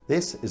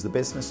This is the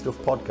Business Stuff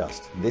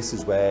Podcast. This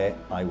is where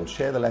I will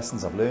share the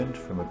lessons I've learned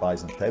from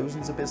advising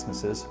thousands of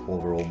businesses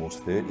over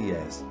almost 30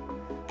 years.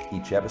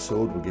 Each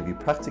episode will give you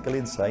practical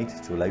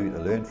insight to allow you to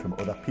learn from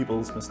other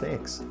people's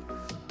mistakes.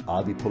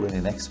 I'll be pulling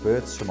in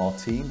experts from our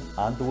team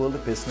and the world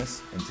of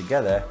business, and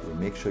together we'll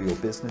make sure your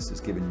business is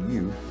giving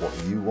you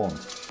what you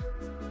want.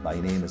 My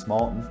name is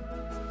Martin,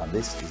 and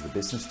this is the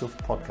Business Stuff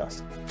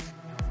Podcast.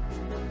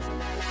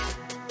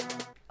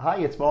 Hi,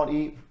 it's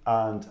Marty,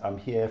 and I'm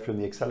here from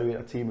the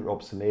Accelerator team at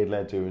Robson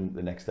Laidler doing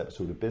the next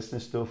episode of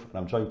Business Stuff. And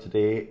I'm joined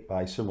today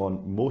by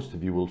someone most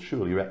of you will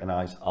surely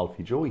recognise,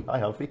 Alfie Joey. Hi,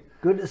 Alfie.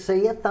 Good to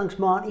see you. Thanks,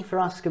 Marty, for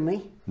asking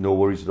me. No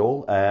worries at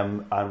all.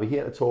 And we're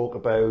here to talk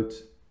about,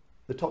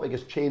 the topic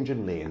is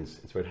changing lanes.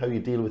 It's about how you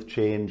deal with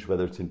change,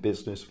 whether it's in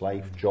business,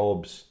 life,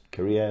 jobs,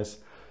 careers.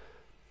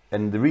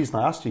 And the reason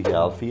I asked you here,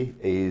 Alfie,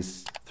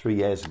 is 3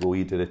 years ago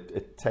you did a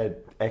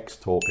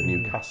TEDx talk in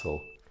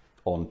Newcastle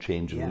on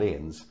changing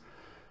lanes.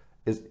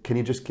 Can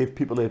you just give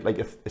people a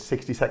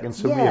 60-second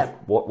summary of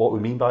what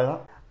we mean by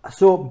that?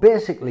 So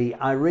basically,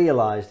 I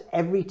realised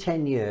every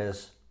 10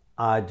 years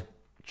I'd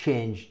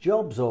change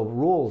jobs or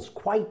roles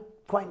quite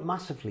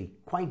massively,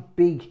 quite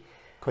big.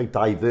 Quite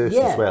diverse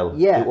as well.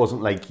 Yeah. It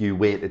wasn't like you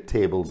waited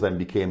tables then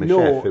became a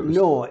chef.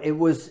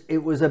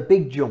 It was a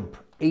big jump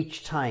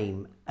each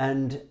time,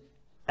 and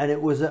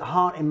it was a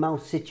heart and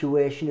mouth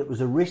situation. It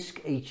was a risk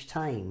each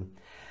time,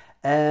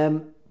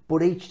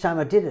 but each time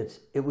I did it,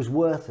 it was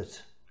worth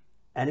it.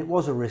 And it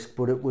was a risk,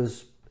 but it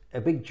was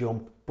a big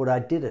jump, but I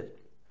did it.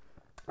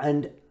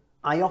 And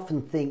I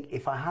often think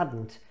if I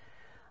hadn't,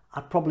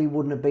 I probably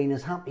wouldn't have been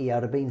as happy.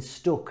 I'd have been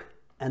stuck.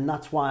 And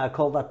that's why I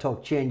call that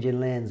talk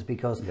Changing Lanes,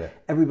 because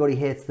everybody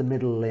hates the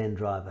middle lane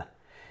driver.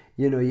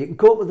 You know, you can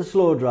cope with the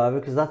slow driver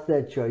because that's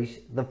their choice.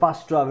 The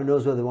fast driver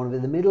knows where they want to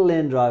be. The middle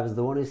lane driver is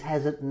the one who's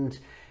hesitant,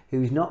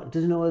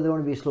 doesn't know whether they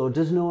want to be slow,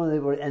 doesn't know whether they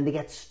want, and they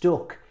get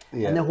stuck.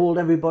 Yeah. And they hold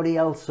everybody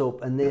else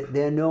up and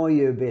they annoy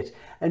you a bit.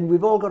 And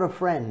we've all got a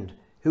friend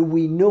who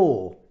we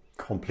know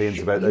complains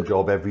about their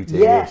job every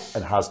day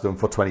and has done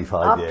for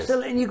 25 years.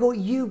 Absolutely, and you go,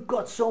 you've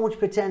got so much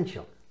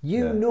potential.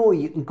 You know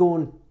you can go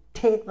and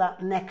take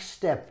that next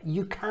step.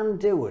 You can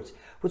do it.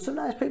 But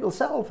sometimes people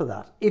settle for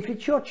that. If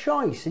it's your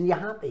choice and you're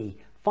happy,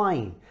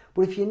 fine.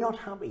 But if you're not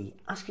happy,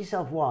 ask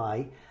yourself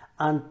why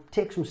and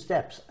take some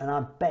steps, and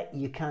I bet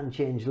you can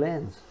change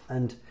lanes.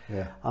 And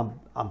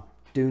I'm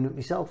doing it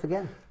myself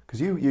again.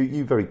 Because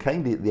you very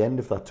kindly at the end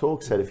of that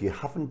talk said if you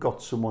haven't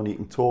got someone you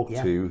can talk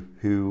to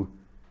who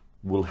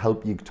will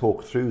help you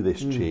talk through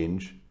this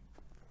change,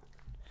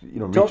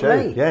 reach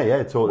out.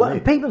 Yeah, talk to me.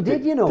 People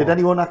did, Did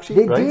anyone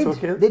actually?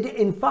 They did.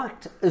 In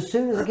fact, as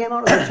soon as I came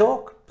out of the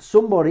talk,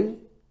 somebody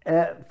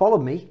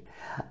followed me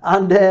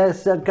and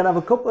said, "Can I have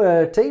a cup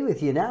of tea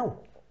with you now?"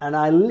 And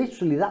I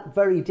literally, that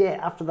very day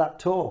after that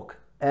talk,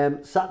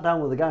 sat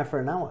down with the guy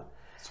for an hour.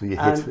 So you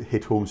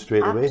hit home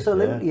straight away.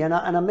 Absolutely, and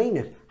I mean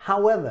it.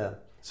 However,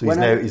 so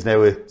he's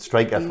now a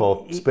striker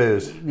for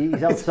Spurs.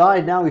 He's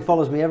outside now. He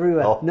follows me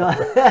everywhere. Oh.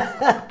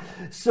 No.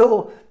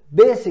 So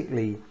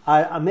basically,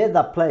 I made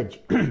that pledge,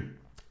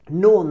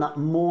 knowing that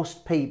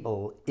most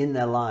people in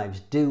their lives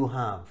do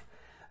have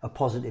a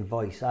positive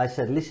voice. I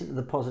said, listen to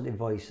the positive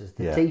voices.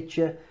 The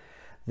teacher,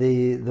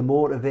 the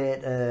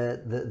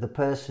motivator, the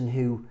person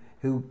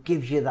who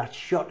gives you that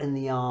shot in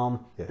the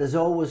arm. Yeah. There's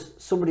always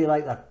somebody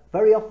like that.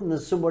 Very often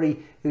there's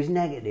somebody who's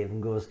negative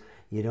and goes,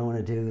 you don't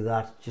want to do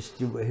that. Just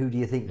who do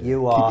you think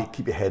you are?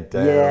 Keep your head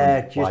down.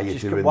 Yeah,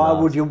 why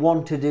would you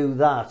want to do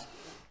that?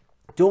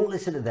 Don't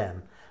listen to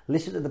them.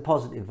 Listen to the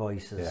positive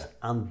voices,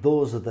 and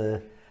those are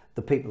the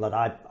people that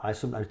I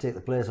sometimes take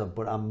the place of.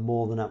 But I'm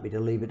more than happy to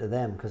leave it to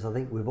them because I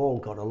think we've all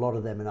got a lot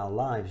of them in our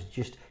lives.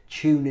 Just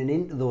tuning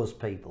into those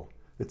people.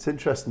 It's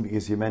interesting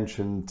because you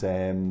mentioned,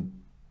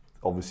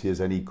 obviously, as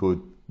any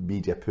good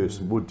media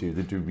person would do,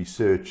 they do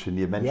research, and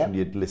you mentioned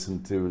you'd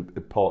listened to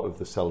a part of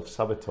the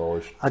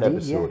self-sabotage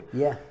episode.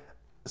 Yeah.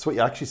 So what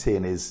you're actually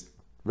saying is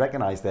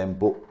recognise them,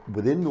 but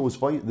within those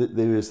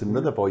there is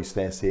another voice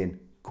there saying,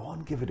 go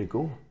on, give it a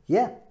go.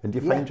 Yeah. And do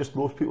you find just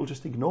most people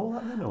just ignore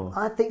that then? Or?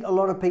 I think a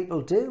lot of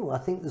people do. I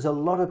think there's a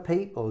lot of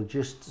people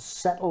just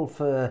settle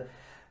for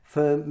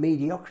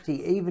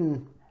mediocrity,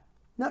 even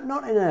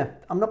not in a,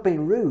 I'm not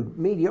being rude,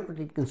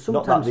 mediocrity can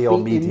sometimes not that they are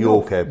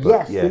mediocre, enough.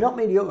 But they're not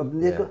mediocre.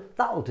 They go,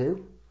 that'll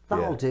do.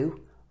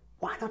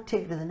 Why not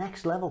take it to the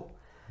next level?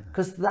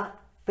 Because that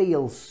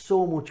feels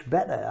so much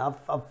better.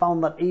 I've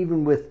found that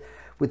even with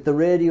the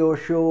radio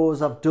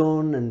shows I've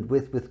done and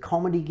with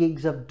comedy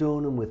gigs I've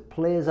done and with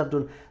plays I've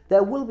done,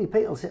 there will be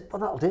people say,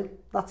 well, that'll do.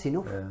 That's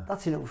enough.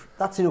 Yeah.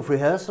 That's enough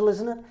rehearsal,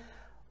 isn't it?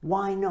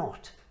 Why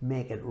not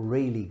make it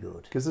really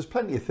good? Because there's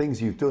plenty of things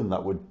you've done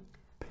that would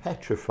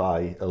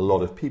petrify a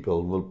lot of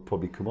people. We'll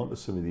probably come on to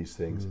some of these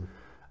things.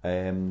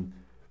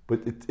 But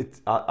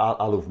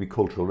I love me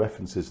cultural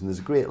references, and there's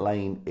a great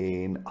line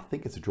in, I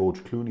think it's a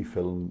George Clooney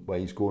film, where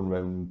he's going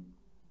around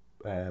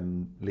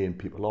laying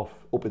people off,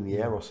 Up in the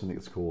Air or something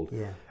it's called.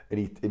 Yeah.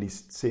 And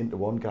he's saying to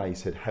one guy, he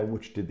said, how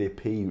much did they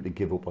pay you to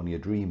give up on your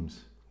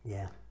dreams?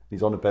 Yeah.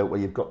 He's on about where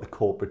you've got the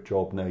corporate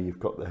job now, you've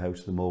got the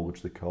house, the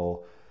mortgage, the car.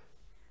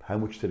 how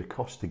much did it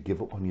cost to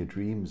give up on your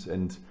dreams?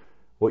 And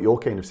what you're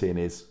kind of saying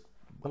is,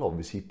 well,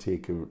 obviously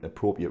take an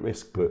appropriate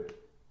risk, but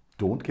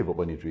don't give up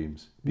on your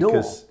dreams.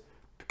 Because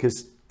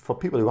for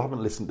people who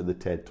haven't listened to the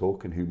TED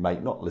Talk and who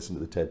might not listen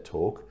to the TED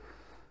Talk,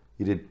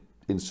 you did,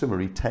 in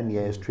summary, 10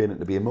 years training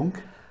to be a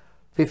monk.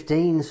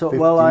 15. So 15?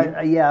 well,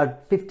 I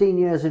 15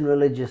 years in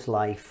religious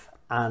life,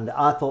 and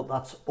I thought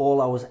that's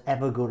all I was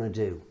ever going to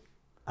do,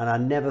 and I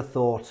never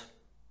thought,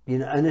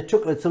 and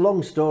it's a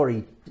long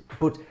story,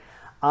 but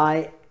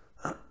I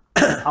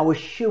was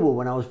sure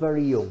when I was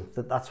very young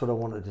that that's what I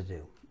wanted to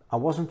do. I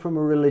wasn't from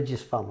a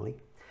religious family.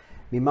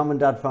 My mum and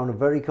dad found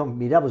it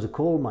my dad was a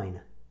coal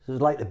miner. So it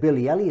was like the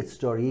Billy Elliot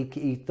story.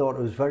 He thought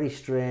it was very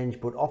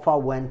strange, but off I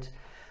went,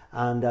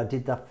 and I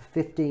did that for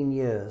 15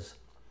 years.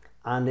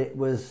 And it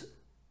was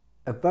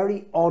a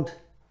very odd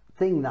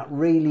thing that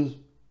really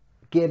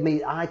gave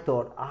me, I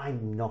thought,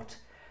 I'm not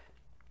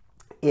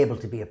able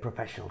to be a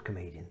professional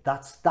comedian.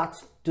 That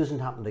doesn't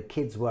happen to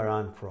kids where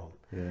I'm from.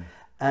 Yeah.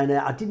 And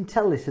I didn't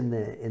tell this in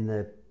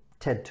the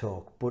TED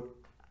Talk, but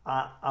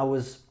I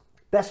was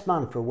best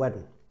man for a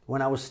wedding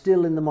when I was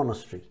still in the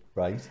monastery.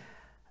 Right.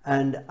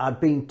 And I'd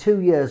been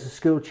 2 years a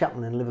school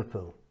chaplain in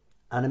Liverpool.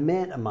 And a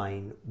mate of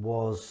mine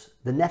was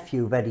the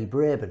nephew of Eddie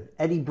Braben.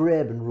 Eddie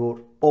Braben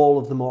wrote all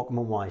of the Morecambe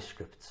and Wise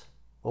scripts.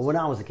 Well, when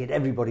I was a kid,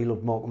 everybody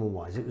loved Morecambe and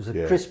Wise. It was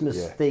a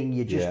Christmas thing.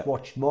 You just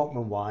watched Morecambe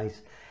and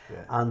Wise,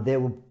 and they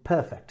were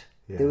perfect.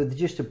 Yeah. They were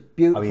just a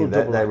beautiful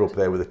double they're act. up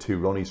there with the two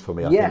Ronnies for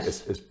me. I think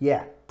it's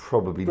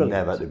probably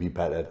brilliant. Never to be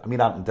bettered. I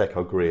mean, Ant and Dec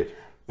are great,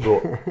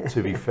 but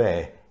to be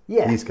fair,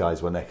 these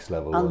guys were next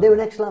level. And they were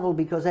next level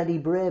because Eddie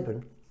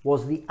Braben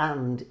was the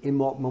and in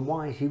Morecambe and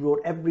Wise. He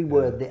wrote every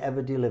word they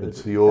ever delivered. And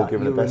so you're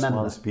giving a best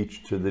man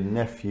speech to the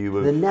nephew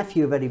of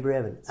Eddie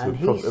Braben. So and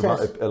he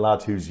says, a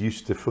lad who's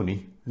used to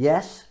funny.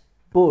 Yes,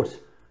 but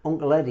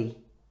Uncle Eddie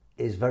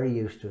is very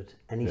used to it.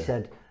 And he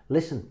said,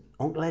 listen,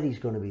 Uncle Eddie's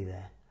going to be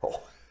there.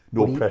 Oh,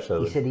 no pressure.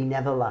 He said he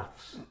never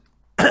laughs.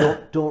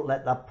 don't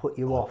let that put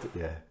you off.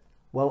 Yeah.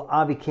 Well,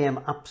 I became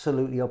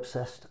absolutely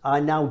obsessed. I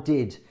now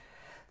did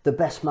the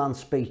best man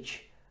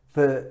speech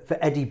for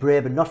Eddie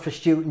Braben, not for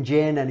Stuart and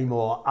Jane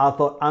anymore. I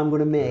thought, I'm going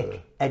to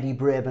make Eddie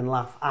Braben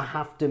laugh. I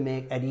have to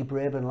make Eddie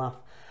Braben laugh.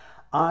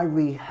 I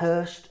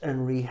rehearsed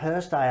and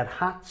rehearsed. I had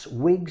hats,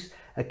 wigs,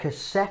 a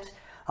cassette.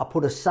 I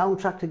put a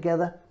soundtrack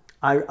together.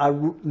 I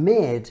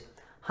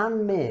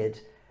handmade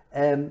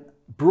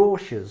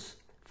brochures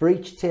for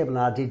each table, and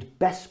I did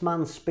Best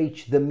Man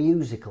Speech, the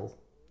musical.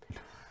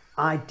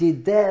 I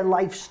did their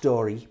life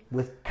story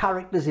with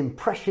characters,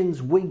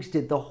 impressions, wigs,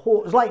 did the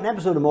whole... It was like an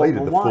episode of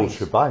Morecambe and Wise. You did the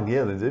full shebang,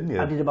 then, didn't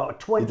you? I did about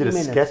 20 minutes.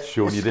 You did a sketch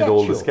show, and you did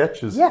all the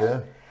sketches.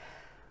 Yeah.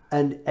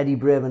 And Eddie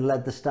Braben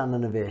led the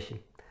standing ovation.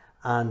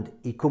 And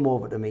he come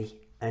over to me,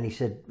 and he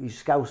said,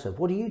 he's Scouser,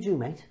 what do you do,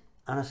 mate?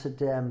 And I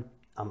said,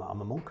 I'm a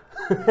monk.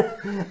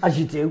 As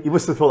you do. You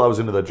must have thought that was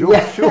another joke.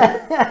 Yeah.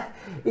 Sure.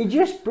 He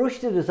just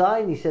brushed it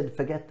aside, and he said,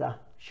 forget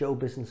that, show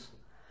business.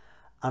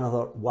 And I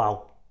thought,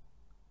 wow.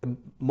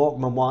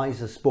 Morecambe and Wise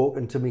has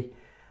spoken to me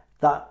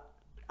that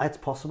it's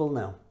possible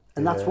now,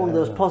 and that's one of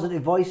those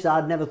positive voices.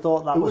 I'd never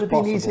thought that was possible. It would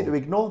have been easy to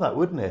ignore that,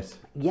 wouldn't it?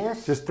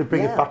 Yes. Just to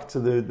bring it back to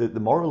the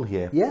moral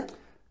here. Yeah.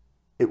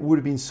 It would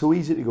have been so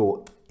easy to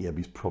go, yeah, but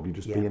he's probably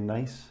just being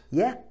nice.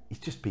 Yeah. He's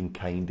just being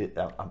kind.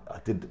 I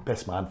did the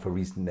best man for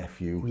his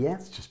nephew. Yeah.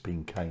 It's just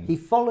being kind. He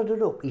followed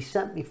it up. He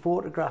sent me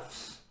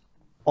photographs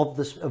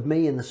of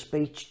me in the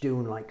speech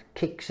doing like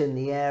kicks in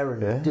the air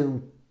and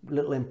doing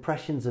little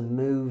impressions and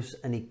moves,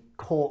 and he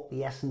caught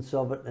the essence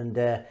of it, and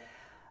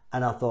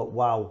I thought,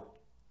 wow,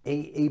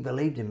 he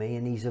believed in me,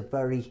 and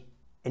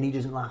he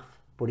doesn't laugh,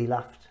 but he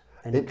laughed.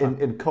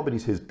 And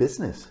comedy's his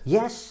business.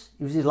 Yes,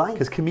 it was his life.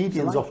 Because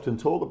comedians often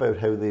talk about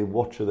how they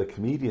watch other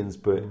comedians,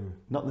 but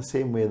not in the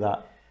same way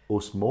that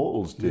us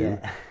mortals do.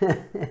 Yeah.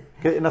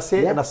 and I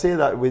say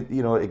that with,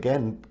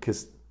 again,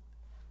 because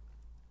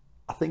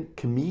I think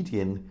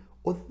comedian,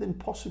 other than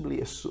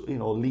possibly a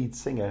lead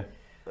singer,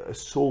 a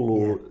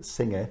solo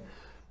singer,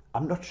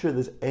 I'm not sure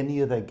there's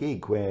any other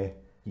gig where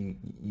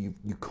you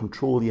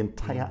control the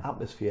entire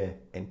atmosphere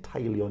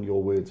entirely on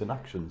your words and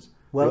actions.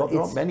 Well,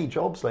 there aren't many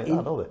jobs like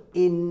that, are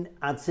there?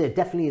 I'd say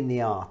definitely in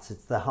the arts,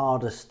 it's the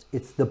hardest.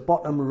 It's the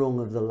bottom rung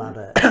of the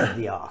ladder of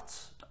the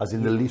arts. As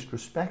in the least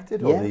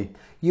respected, or the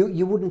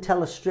you wouldn't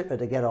tell a stripper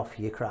to get off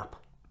your crap,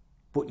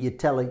 but you'd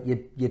tell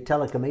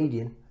a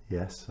comedian.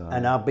 Yes,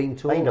 and I've been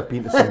told. I've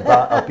been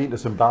to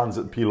some bands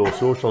at Pilo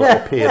Social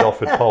that are paid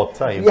off at part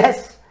time.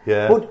 Yes.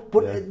 Yeah. But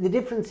the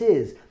difference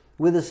is,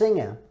 with a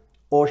singer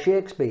or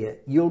Shakespeare,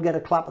 you'll get a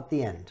clap at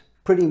the end,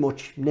 pretty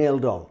much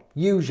nailed on,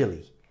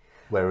 usually.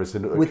 Whereas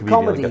with comedian,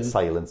 comedy, gets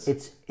silence.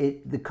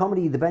 The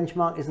comedy, the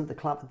benchmark isn't the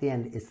clap at the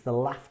end; it's the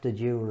laughter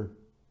during.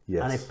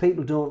 Yes. And if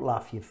people don't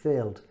laugh, you've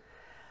failed.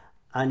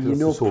 And you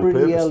know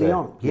pretty early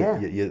on. Yeah.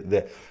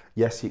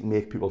 Yes, you can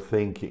make people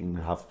think, you can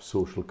have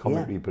social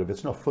commentary, but if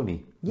it's not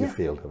funny, you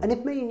failed. And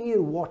if me and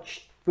you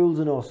watch Fools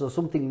and Horses or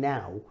something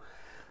now,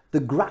 the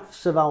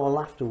graphs of our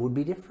laughter would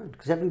be different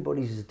because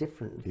everybody's is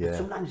different. Yeah. But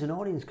sometimes an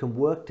audience can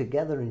work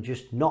together and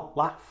just not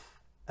laugh.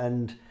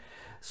 And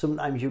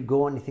sometimes you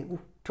go and you think, oh,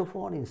 tough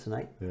audience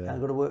tonight. Yeah.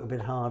 I've got to work a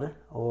bit harder,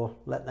 or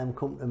let them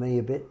come to me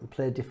a bit and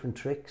play different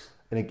tricks.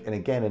 And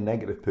again, a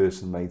negative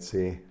person might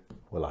say,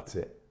 well, that's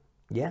it.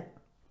 Yeah.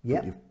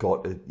 Yeah. You've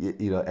got to,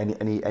 you know,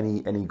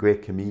 any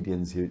great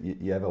comedians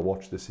you ever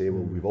watch, they say,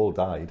 well, we've all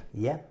died.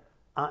 Yeah.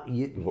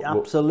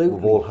 Absolutely.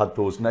 We've all had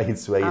those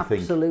nights where you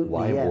think,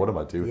 why, yeah. what am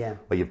I doing? Yeah.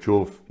 Like you've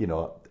drove, you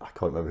know, I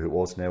can't remember who it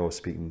was now, I was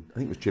speaking, I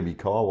think it was Jimmy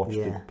Carr, watched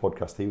the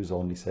podcast he was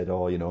on, he said,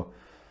 oh, you know,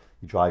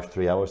 you drive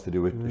 3 hours to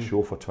do a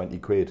show for 20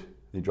 quid.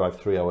 You drive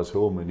 3 hours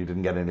home and you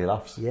didn't get any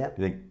laughs. Yeah.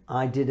 You think,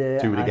 I did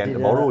do it again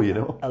tomorrow, you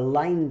know? A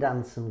line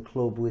dancing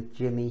club with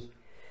Jimmy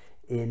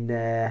in,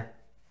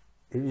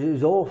 it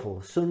was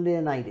awful, Sunday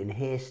night in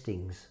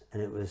Hastings,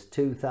 and it was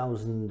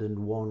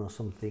 2001 or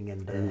something.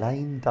 And a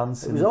line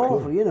dancing it was club.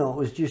 awful, you know, it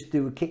was just,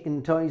 they were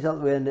kicking toys out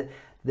the way, and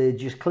they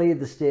just cleared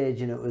the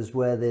stage, and it was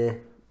where the,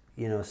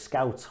 you know,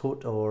 Scouts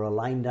Hut or a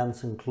line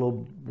dancing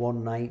club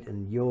one night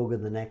and yoga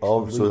the next.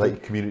 Oh, so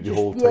like community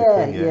hall type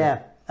thing, yeah.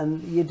 Yeah,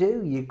 and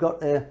you've got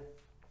to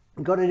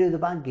do the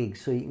bad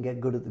gigs so you can get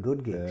good at the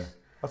good gigs. Yeah.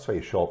 That's why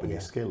you sharpen your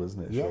skill,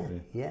 isn't it? Yeah,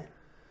 Sharpen. yeah.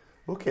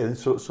 Okay, then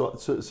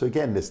so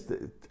again, this,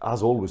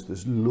 as always,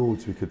 there's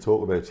loads we could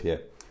talk about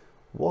here.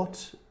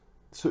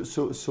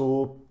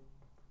 So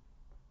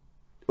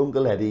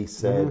Uncle Eddie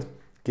said,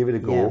 give it a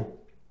go,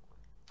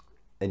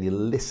 and you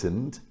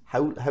listened.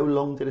 How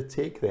long did it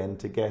take then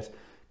to get?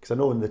 Because I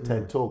know in the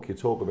TED talk you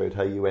talk about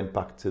how you went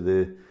back to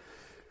the,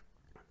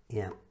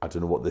 I don't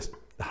know what this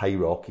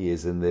hierarchy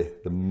is in the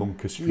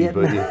monkestry,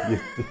 but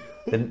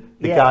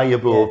the guy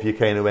above, you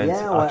kind of went,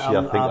 actually,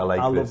 I think I like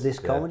this. I love this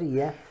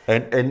comedy,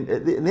 And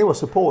they were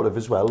supportive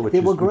as well, which they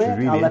were great. Which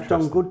is really I left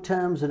on interesting. good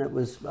terms, and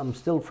I'm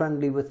still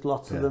friendly with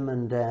lots of them,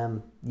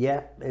 and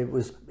it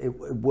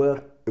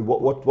worked.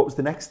 What was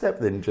the next step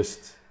then?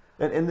 Just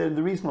and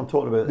the reason I'm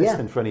talking about this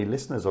then for any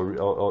listeners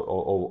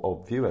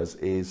or viewers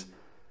is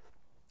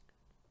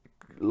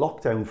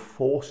lockdown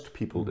forced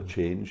people to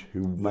change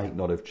who might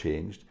not have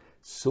changed.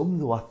 Some,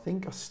 though, I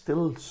think are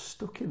still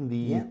stuck in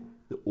the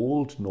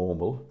old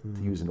normal,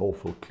 to use an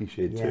awful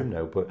cliched term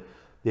now, but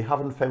they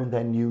haven't found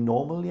their new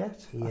normal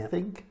yet, I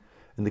think.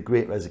 And the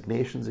Great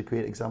Resignation is a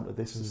great example of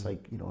this. It's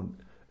like, you know,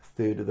 a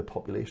third of the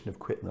population have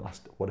quit in the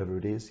last, whatever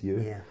it is,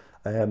 year.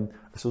 So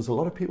there's a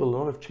lot of people, a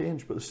lot of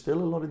change, but there's still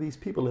a lot of these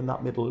people in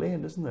that middle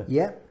lane, isn't there?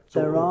 Yeah,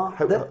 so there are.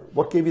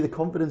 What gave you the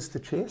confidence to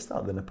chase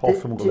that then, apart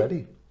from Uncle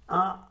Eddie?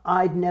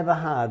 I'd never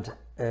had,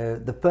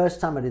 the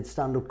first time I did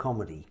stand-up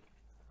comedy,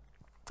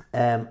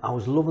 I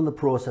was loving the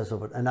process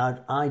of it, and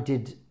I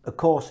did a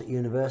course at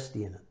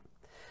university in it,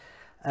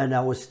 and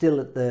I was still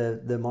at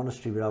the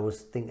monastery, but I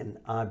was thinking,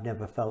 I've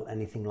never felt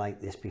anything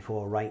like this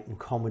before, writing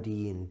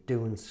comedy and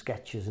doing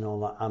sketches and all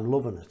that. I'm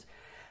loving it.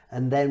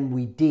 And then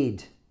we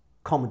did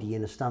comedy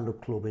in a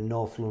stand-up club in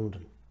North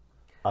London.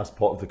 As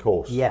part of the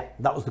course? Yeah,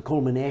 that was the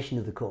culmination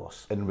of the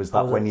course. And was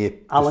that when you...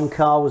 Alan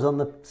Carr was on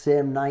the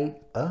same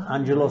night,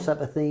 Angelos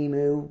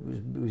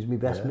Epithemiou was my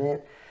best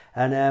mate,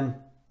 and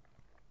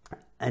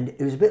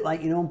it was a bit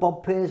like, you know,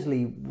 Bob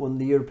Paisley won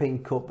the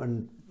European Cup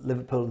and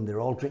Liverpool, and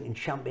they're all drinking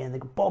champagne. They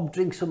go, Bob,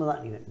 drink some of that.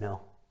 And you went,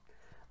 no,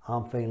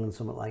 I'm feeling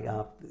something like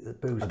that.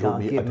 Booze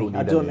can't give me.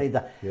 I don't need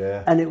that.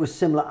 Yeah. And it was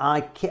similar.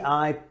 I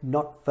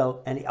not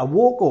felt any. I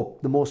woke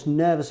up the most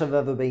nervous I've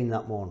ever been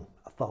that morning.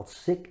 I felt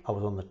sick. I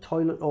was on the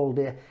toilet all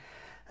day.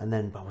 And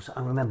then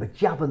I remember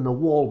jabbing the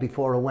wall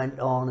before I went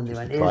on. And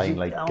just they went, trying,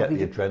 like, get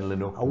the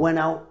adrenaline up. I went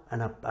out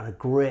and I had a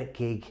great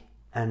gig.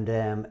 And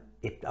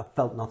I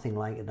felt nothing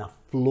like it. And I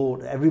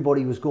floated.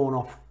 Everybody was going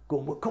off,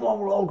 going, come on,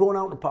 we're all going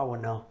out to power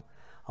now.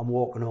 I'm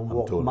walking home,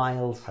 walking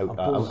miles. I'm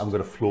going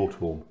to float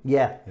home.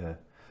 Yeah. So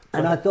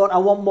and I thought, I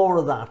want more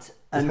of that.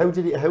 And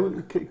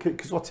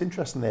because what's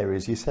interesting there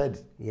is you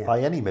said,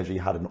 by any measure, you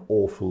had an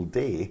awful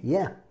day.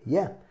 Yeah.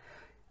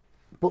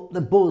 But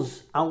the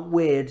buzz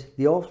outweighed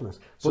the awfulness.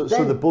 So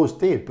the buzz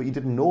did, but you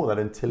didn't know that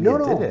until you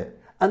did it.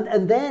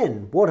 And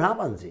then what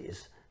happens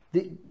is,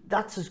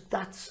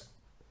 that's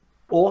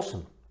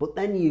awesome. But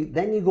then you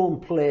go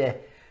and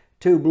play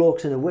Two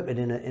Blokes in a Whippet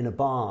in a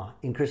bar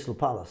in Crystal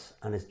Palace,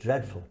 and it's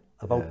dreadful.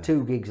 About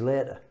 2 gigs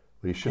later.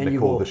 Well, you shouldn't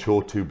have called the show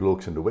Two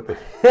Blokes in a Whippet.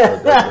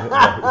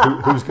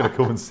 Who's going to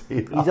come and see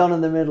that? He's on in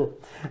the middle.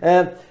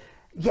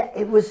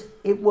 It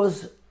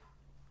was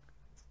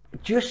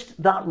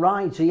just that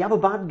ride. So you have a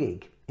bad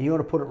gig, and you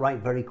want to put it right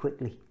very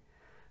quickly.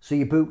 So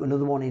you book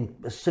another one in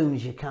as soon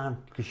as you can,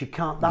 because you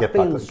can't. That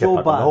feeling's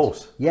so bad.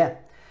 Yeah.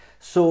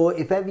 So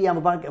if ever you have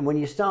a bad, and when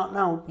you start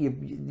out,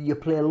 you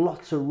play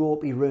lots of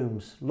ropey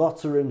rooms,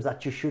 lots of rooms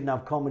that you shouldn't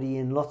have comedy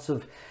in.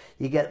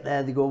 You get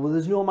there, they go, well,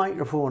 there's no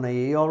microphone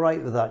here. You're all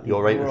right with that? You're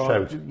all right to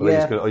shout.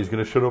 Well, he's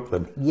going to shut up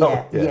then.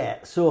 Yeah.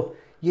 So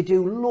you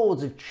do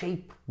loads of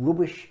cheap,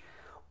 rubbish,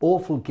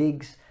 awful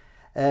gigs,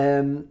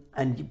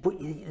 but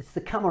it's the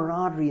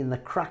camaraderie and the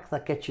crack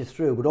that gets you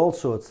through. But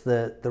also it's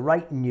the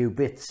writing new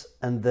bits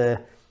and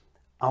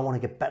I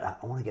want to get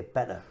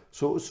better.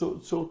 So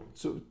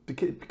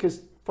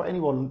because for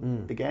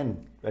anyone,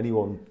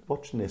 anyone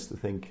watching this to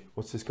think,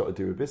 what's this got to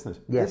do with business?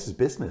 Yes. This is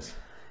business.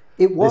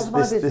 It was my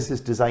business. This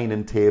is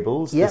designing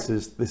tables. Yep.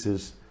 This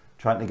is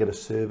trying to get a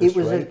service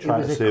right,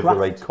 trying to serve the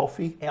right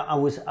coffee. I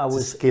was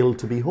a skill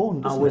to be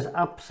honed. I was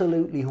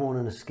absolutely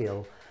honing a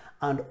skill,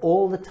 and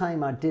all the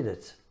time I did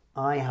it,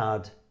 I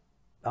had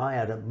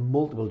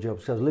multiple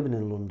jobs. So I was living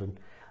in London.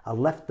 I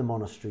left the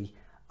monastery.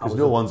 Because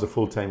no one's a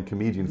full-time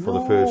comedian for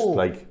the first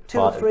 2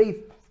 or 3,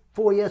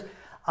 4 years.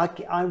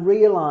 I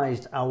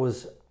realised I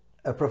was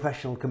a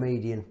professional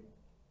comedian.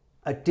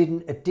 It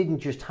didn't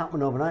just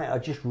happen overnight. I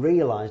just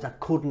realised I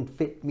couldn't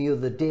fit me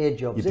other day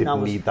jobs you in. I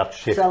didn't was need that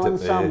shift selling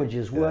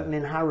sandwiches, working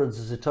in Harrods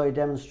as a toy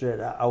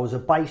demonstrator. I was a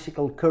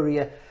bicycle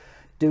courier,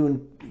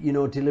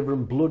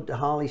 delivering blood to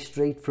Harley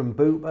Street from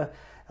Booper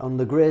on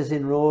the Gray's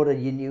Inn Road.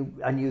 And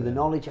I knew the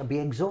knowledge. I'd be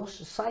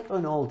exhausted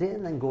cycling all day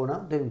and then going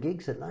out doing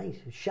gigs at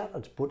night,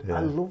 shattered. But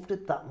I loved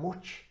it that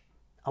much.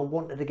 I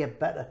wanted to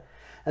get better,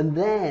 and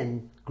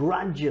then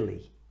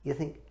gradually you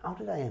think, how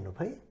did I end up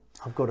here?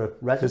 I've got a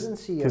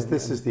residency. Because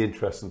this is the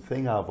interesting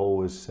thing. I've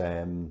always,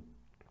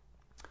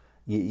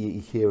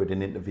 you hear it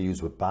in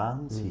interviews with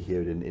bands, you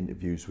hear it in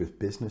interviews with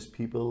business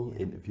people,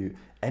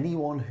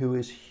 anyone who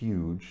is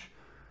huge,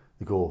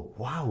 they go,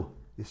 wow,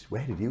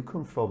 where did you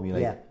come from? You're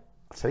like,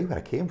 I'll tell you where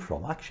I came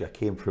from. Actually, I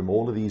came from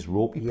all of these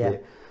ropey play.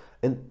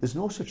 And there's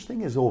no such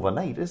thing as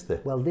overnight, is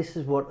there? Well, this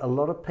is what a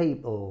lot of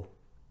people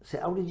say,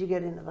 how did you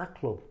get into that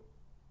club?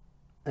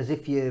 As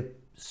if you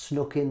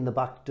snuck in the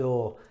back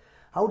door.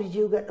 How did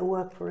you get to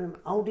work for him?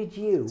 How did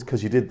you? It's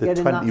because you did the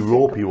 20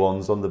 ropey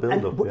ones on the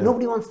build-up. But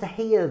nobody wants to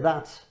hear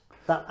that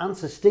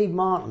answer. Steve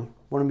Martin,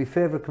 one of my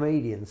favourite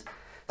comedians,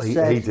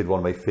 said, he did one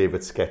of my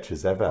favourite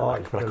sketches ever,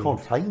 but I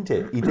can't find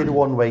it. He did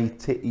one where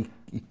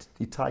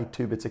he tied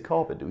 2 bits of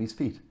carpet to his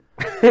feet.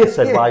 He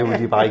said, why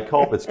would you buy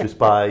carpets? Just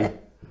buy...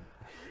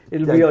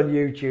 It'll be on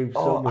YouTube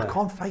somewhere. I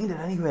can't find it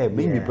anywhere.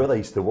 Me and my brother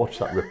used to watch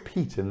that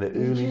repeat in the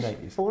early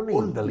 90s. Funny.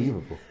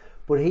 Unbelievable.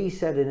 But he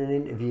said in an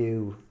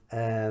interview,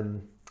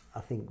 I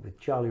think with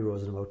Charlie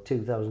Rose in about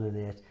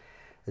 2008,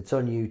 it's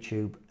on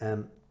YouTube,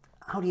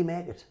 how do you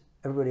make it?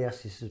 Everybody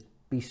asks, he says,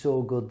 be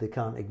so good they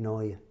can't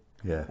ignore you.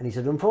 Yeah. And he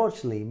said,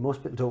 unfortunately,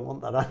 most people don't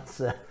want that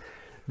answer.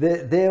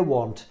 They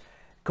want,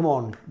 come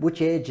on,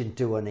 which agent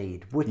do I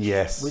need?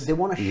 They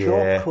want a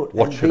shortcut.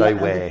 What should I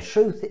wear? The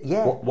truth,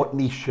 What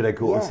niche should I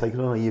go? It's like,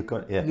 no, you've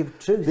got, The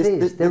truth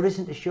is, there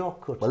isn't a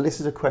shortcut. Well,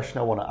 this is a question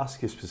I want to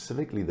ask you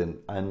specifically then,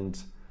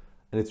 and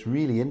it's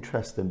really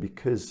interesting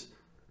because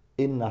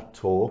in that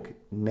talk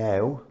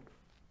now,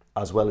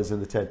 as well as in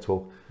the TED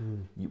Talk,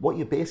 what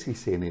you're basically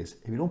saying is,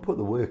 if you don't put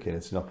the work in,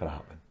 it's not going to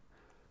happen.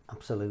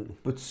 Absolutely.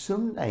 But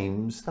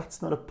sometimes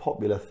that's not a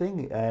popular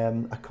thing.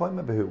 I can't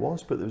remember who it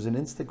was, but there was an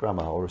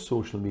Instagrammer or a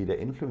social media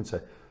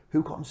influencer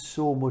who got in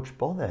so much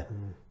bother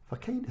for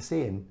kind of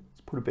saying,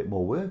 let's put a bit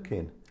more work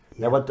in.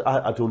 Yeah. Now,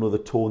 I don't know the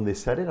tone they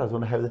said it, I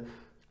don't know how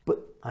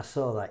but I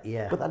saw that,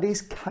 But that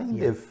is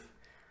kind of...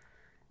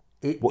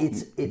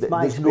 It's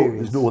my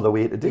experience. There's no other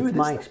way to do it. It's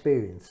my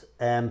experience.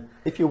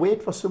 If you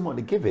wait for someone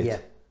to give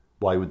it,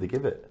 why would they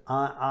give it?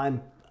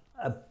 I'm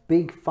a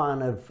big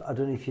fan of, I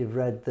don't know if you've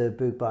read the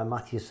book by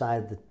Matthew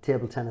Syed, the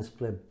table tennis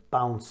player,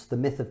 Bounce, The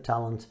Myth of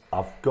Talent.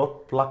 I've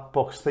got Black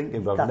Box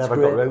Thinking, but I've never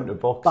got around to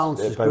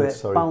Bounce is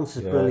great. Bounce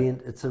is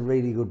brilliant. It's a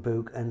really good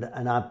book, and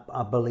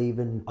I believe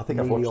in. I think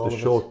I've watched the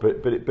short,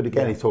 but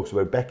again, he talks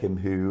about Beckham,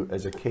 who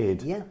as a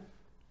kid,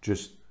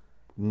 just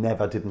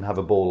never didn't have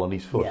a ball on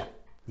his foot.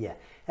 Yeah.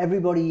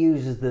 Everybody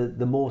uses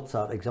the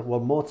Mozart example.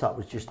 Well, Mozart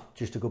was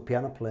just a good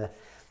piano player.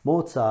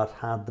 Mozart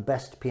had the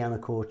best piano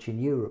coach in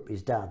Europe,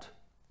 his dad,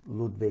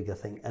 Ludwig, I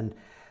think, and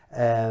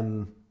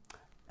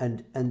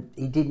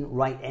he didn't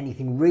write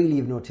anything really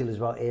of note till he was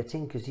about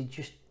 18 because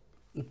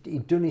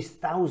he'd done his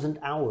 1,000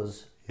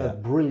 hours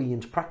of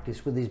brilliant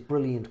practice with his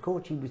brilliant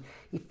coach.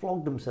 He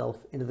flogged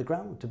himself into the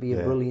ground to be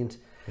a brilliant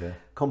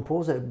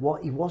composer.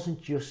 He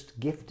wasn't just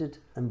gifted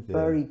and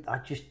I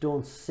just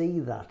don't see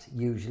that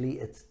usually.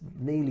 It's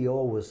nearly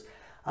always.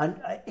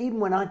 And even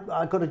when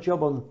I got a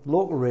job on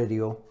local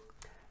radio,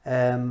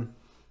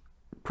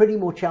 pretty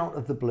much out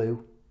of the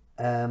blue,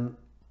 and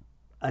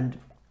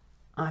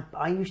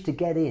I used to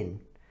get in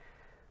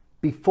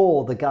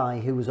before the guy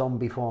who was on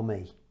before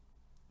me.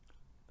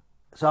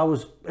 So I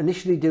was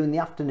initially doing the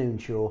afternoon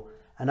show,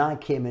 and I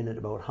came in at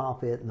about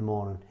 8:30 in the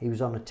morning. He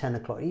was on at 10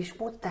 o'clock. He said,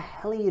 what the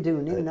hell are you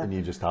doing here? And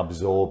you just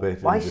absorb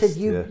it. I said,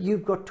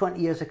 you've got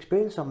 20 years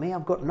experience on me.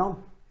 I've got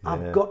none.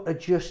 I've got to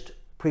just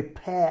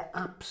prepare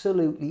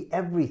absolutely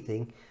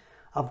everything.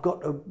 I've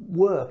got to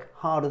work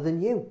harder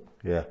than you.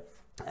 Yeah.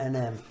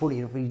 And funny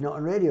enough, he's not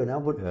on radio now,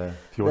 but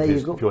if you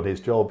want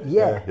his job.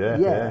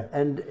 Yeah.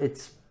 And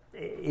it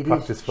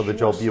practice is for the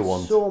job you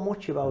want. So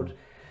much about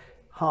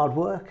hard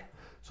work.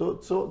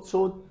 So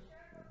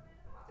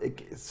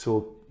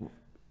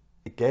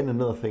again,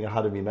 another thing I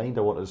had in my mind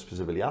I wanted to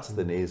specifically ask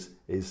then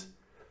is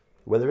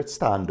whether it's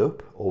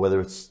stand-up or whether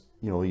it's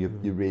your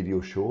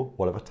radio show,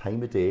 whatever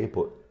time of day,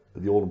 but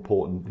the all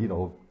important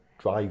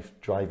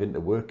drive into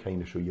work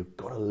kind of show, you've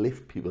got to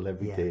lift people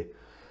every day.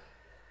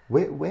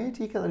 Where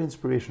do you get that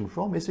inspiration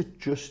from? Is it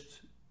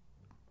just...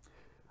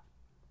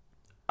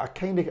 I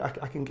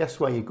can guess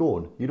where you're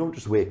going. You don't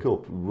just wake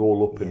up,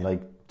 roll up in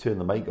like turn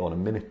the mic on a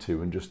minute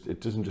to and just it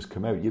doesn't just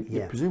come out.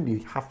 You presumably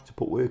have to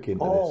put work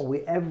into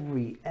this.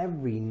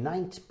 Every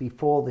night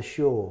before the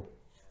show,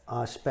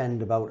 I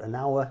spend about an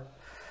hour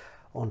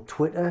on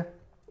Twitter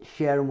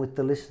sharing with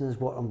the listeners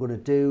what I'm going to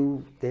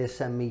do. They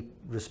send me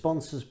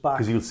responses back.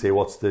 Because you'll say,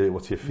 what's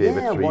your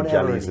favourite three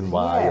jellies and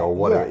why, or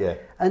whatever. Yeah.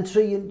 And so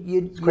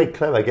it's quite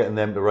clever getting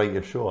them to write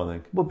your show, I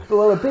think.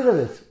 Well, a bit of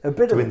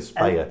it, to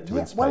inspire.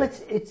 Well,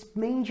 it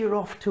means you're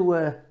off to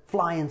a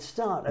flying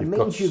start. It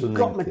means you've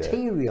got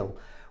material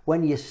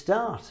when you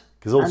start.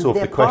 Because also,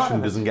 if the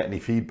question doesn't get any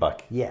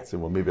feedback, yeah. So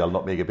well, maybe I'll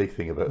not make a big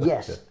thing about it.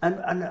 Yes,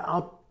 and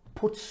I'll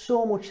put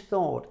so much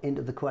thought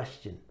into the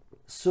question,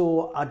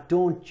 so I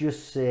don't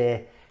just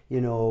say,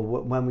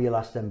 when were you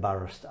last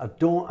embarrassed? I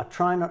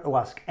try not to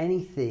ask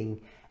anything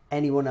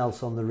anyone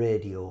else on the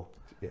radio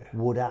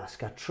would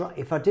ask.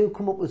 If I do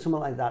come up with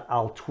something like that,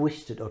 I'll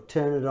twist it or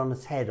turn it on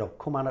its head or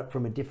come at it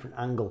from a different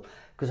angle,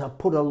 because I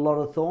put a lot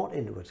of thought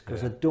into it,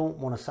 because I don't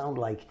want to sound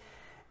like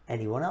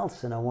anyone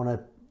else, and I want to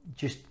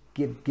just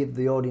give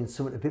the audience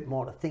something a bit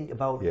more to think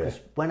about, because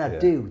when I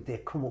do, they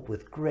come up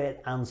with great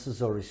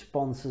answers or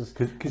responses,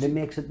 and it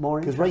makes it more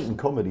interesting. Because writing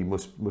comedy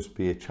must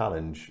be a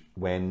challenge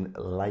when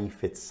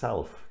life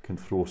itself can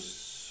throw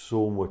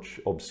so much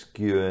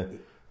obscure,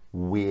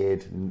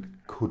 weird, and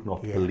could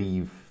not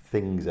believe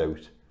things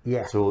out.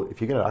 Yeah. So if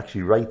you're going to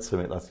actually write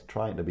something that's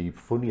trying to be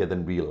funnier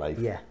than real life,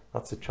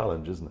 that's a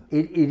challenge, isn't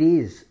it? It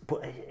is,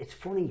 but it's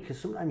funny because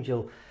sometimes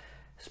you'll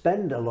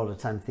spend a lot of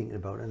time thinking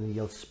about it, and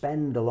you'll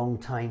spend a long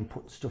time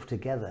putting stuff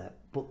together,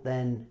 but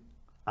then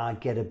I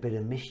get a bit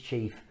of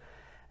mischief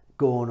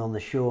going on the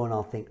show, and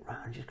I'll think, right,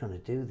 I'm just going to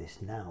do this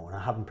now, and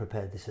I haven't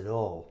prepared this at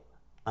all.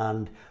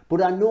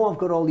 But I know I've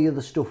got all the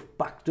other stuff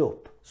backed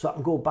up, so I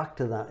can go back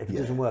to that if it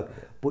doesn't work.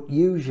 But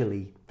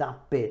usually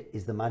that bit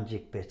is the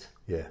magic bit.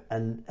 Yeah.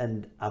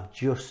 And I've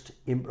just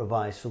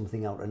improvised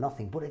something out of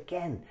nothing. But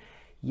again,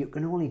 you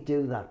can only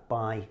do that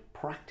by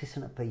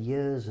practicing it for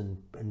years and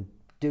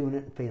doing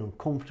it and feeling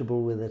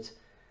comfortable with it.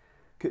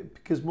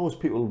 Because most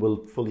people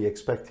will fully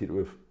expect you to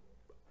have,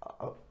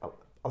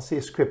 I'll say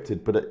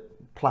scripted,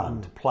 but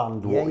planned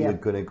what you're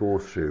going to go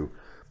through.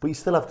 But you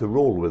still have to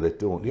roll with it,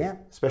 don't you? Yeah,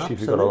 especially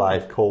if you've got a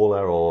live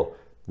caller or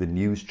the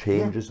news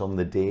changes on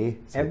the day.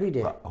 It's every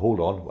day.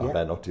 Hold on, I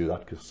better not do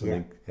that because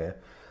something.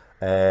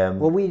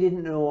 Well, we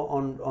didn't know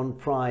on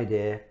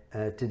Friday.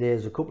 Today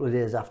is a couple of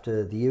days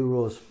after the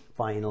Euros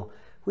final.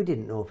 We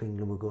didn't know if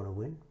England were going to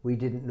win. We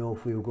didn't know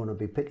if we were going to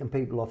be picking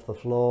people off the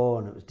floor,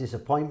 and it was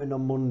disappointment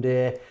on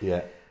Monday.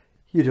 Yeah.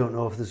 You don't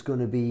know if there's going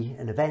to be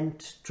an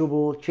event,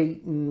 trouble,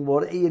 cheating,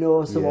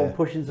 someone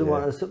pushing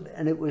someone or something.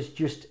 And it was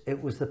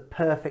the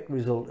perfect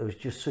result. It was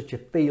just such a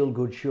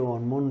feel-good show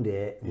on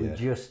Monday. We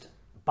just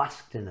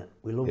basked in it.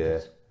 We loved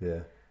it. Yeah.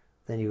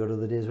 Then you got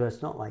other days where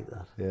it's not like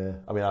that. Yeah.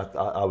 I mean,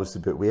 I was a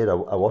bit weird.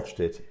 I watched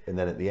it, and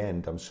then at the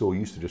end, I'm so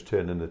used to just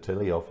turning the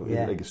telly off.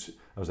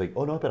 I was like,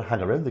 oh no, I better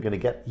hang around. They're going to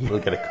get, they'll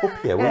get a cup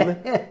here,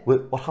 won't they?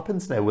 What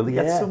happens now? Will they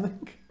get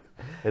something?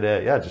 And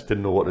I just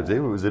didn't know what to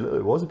do.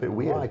 It was a bit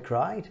weird. I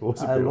cried.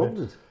 I loved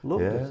it.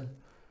 Loved it.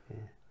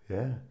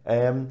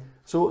 Yeah.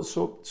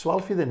 So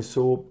Alfie, then.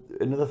 So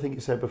another thing you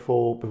said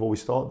before we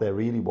start there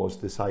really was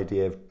this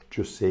idea of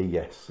just say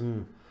yes.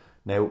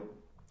 Now,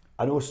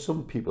 I know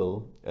some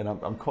people, and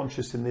I'm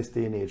conscious in this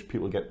day and age,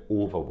 people get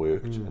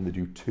overworked and they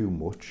do too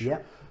much. Yeah.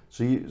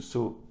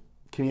 So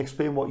can you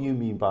explain what you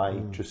mean by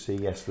just say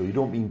yes, though? You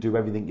don't mean do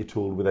everything you're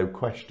told without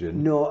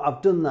question. No,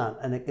 I've done that,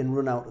 and it can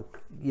run out.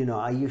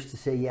 I used to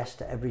say yes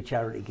to every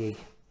charity gig,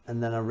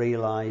 and then I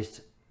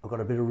realised I've got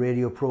a bit of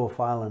radio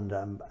profile, and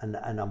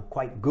I'm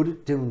quite good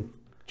at doing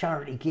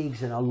charity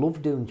gigs, and I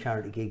love doing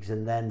charity gigs,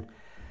 and then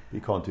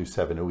you can't do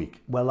 7 a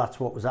week. Well, that's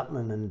what was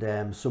happening,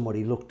 and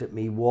somebody looked at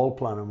me wall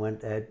plan and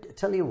went,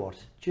 tell you what,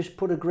 just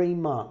put a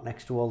green mark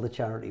next to all the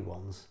charity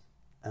ones,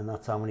 and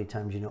that's how many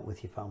times you're not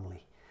with your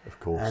family. Of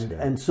course.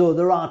 And so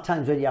there are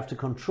times when you have to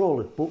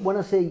control it. But when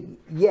I say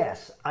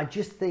yes, I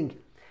just think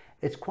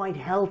it's quite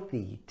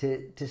healthy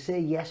to say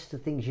yes to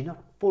things you're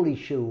not fully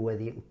sure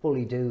whether you can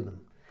fully do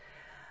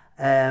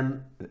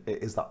them.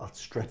 Is that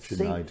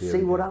stretching idea?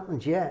 See what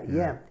happens,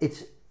 yeah.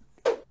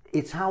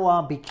 It's how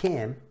I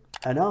became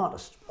an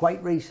artist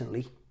quite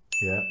recently.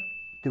 Yeah.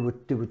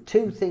 There were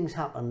two things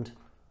happened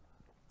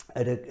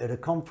at a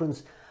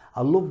conference.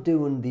 I love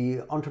doing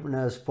the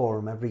Entrepreneurs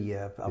Forum every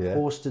year. I've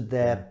hosted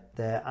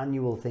their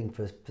annual thing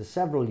for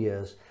several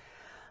years,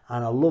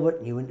 and I love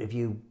it. You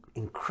interview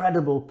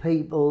incredible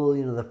people,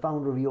 the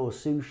founder of Your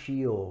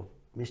Sushi or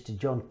Mr.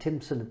 John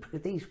Timpson,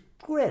 these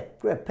great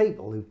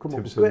people who come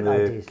up with great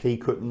ideas. Key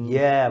cutting.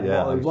 Yeah,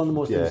 one of the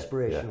most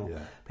inspirational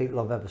people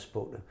I've ever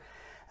spoken to.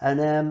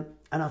 And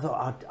I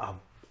thought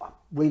I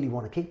really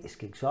want to keep this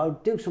gig, so I'll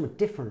do something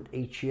different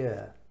each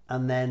year.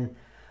 And then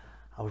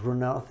I was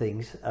running out of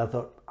things. I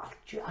thought,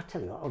 I'll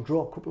tell you what, I'll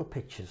draw a couple of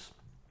pictures.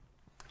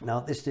 Now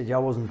at this stage I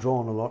wasn't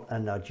drawing a lot,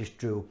 and I just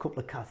drew a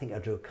couple of, I think I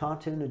drew a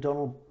cartoon of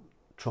Donald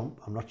Trump,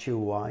 I'm not sure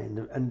why,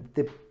 and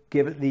they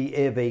gave it the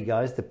AV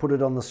guys, they put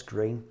it on the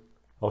screen.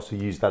 Also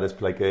use that as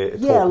like a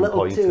talking little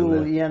point tool,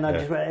 and I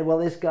just went, well,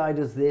 this guy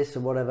does this or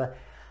whatever.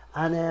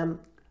 And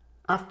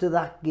After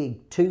that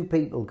gig, 2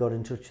 people got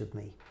in touch with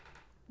me.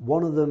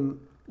 One of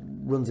them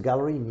runs a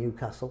gallery in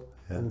Newcastle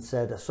and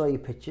said, I saw your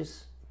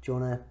pictures. Do you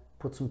want to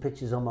put some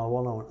pictures on my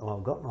wall? I went, oh,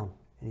 I've got none.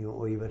 And he went,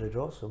 well, you better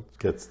draw some.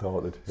 Get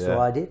started. Yeah. So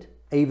I did.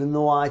 Even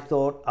though I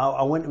thought,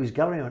 I went to his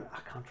gallery and went, I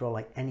can't draw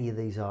like any of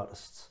these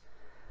artists.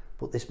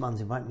 But this man's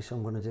invited me, so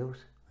I'm going to do it.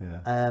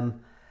 Yeah.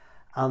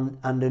 And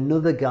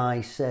another guy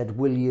said,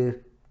 will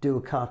you do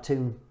a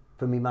cartoon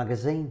for me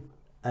magazine?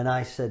 And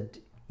I said,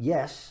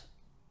 yes.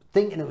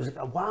 Thinking it was,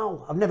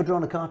 wow, I've never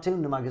drawn a cartoon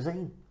in a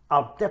magazine.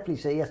 I'll definitely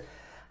say yes.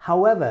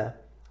 However,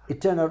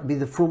 it turned out to be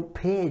the front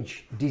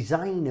page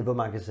design of a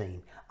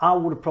magazine. I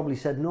would have probably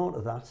said no to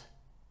that,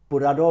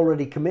 but I'd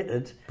already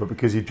committed. But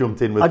because you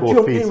jumped in with both feet. I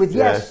jumped in with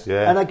yes.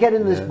 Yeah, and I get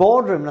in this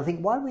boardroom and I think,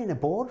 why are we in a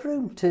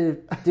boardroom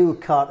to do a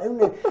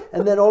cartoon?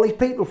 And then all these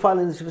people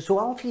filing this, so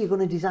Alfie, you're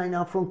going to design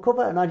our front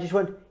cover? And I just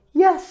went,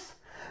 yes.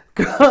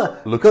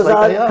 Because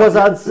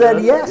I'd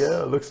said yes.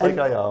 Yeah, looks like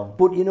I am.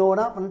 But you know what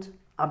happened?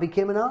 I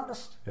became an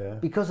artist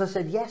because I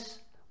said yes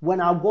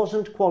when I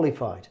wasn't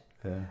qualified.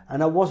 Yeah.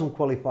 And I wasn't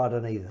qualified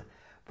on either.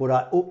 But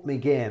I upped my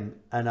game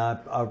and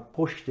I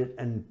pushed it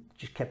and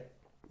just kept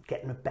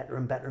getting it better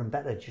and better and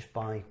better just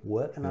by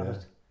working at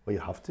it. Well, you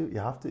have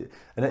to.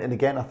 And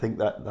again, I think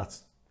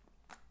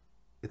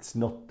it's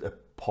not a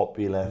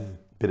popular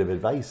bit of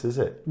advice, is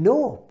it?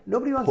 No,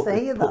 nobody wants to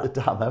hear that. Put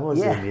the damn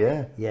hours in,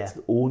 yeah. It's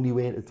the only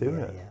way to do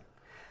it.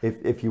 Yeah.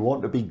 If you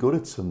want to be good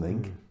at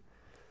something,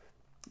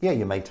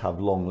 you might have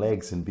long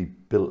legs and be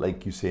built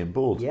like Usain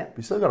Bolt. Yeah. But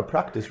you still got to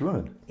practice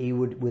running. He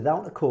would,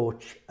 without a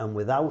coach and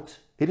without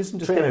he doesn't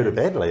just get out of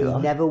bed like that.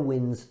 He never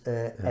wins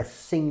a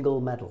single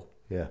medal.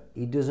 Yeah.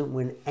 He doesn't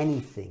win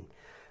anything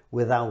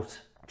without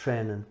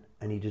training,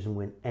 and he doesn't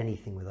win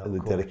anything without and the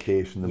coach.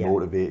 Dedication, the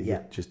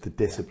motivation, just the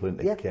discipline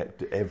to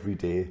get every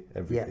day.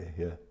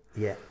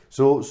 Yeah.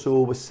 So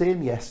we're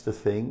saying yes to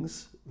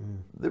things,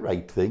 the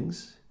right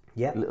things,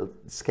 little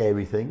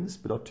scary things,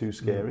 but not too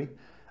scary.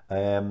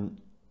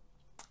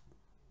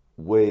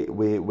 We're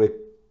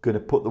going to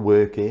put the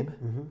work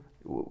in.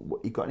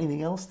 You got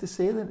anything else to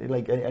say then?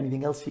 Like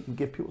anything else you can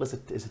give people as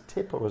a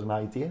tip or as an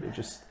idea to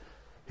just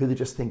who they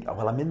just think, oh,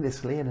 well, I'm in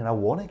this lane and I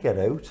want to get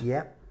out.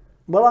 Yeah.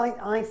 Well,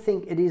 I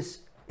think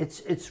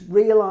it's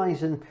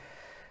realising,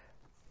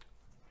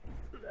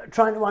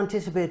 trying to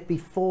anticipate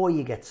before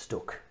you get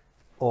stuck,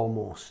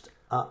 almost.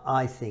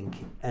 I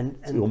think, and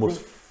so you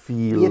almost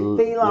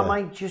feel I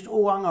might just hang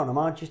on, am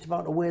I just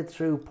about to wade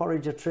through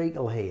porridge or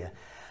treacle here?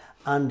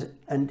 And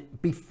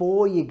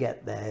before you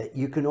get there,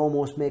 you can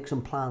almost make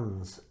some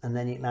plans, and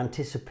then you can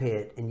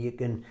anticipate, and you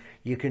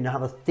can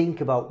have a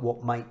think about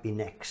what might be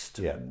next,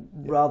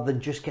 rather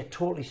than just get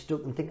totally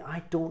stuck and think,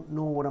 I don't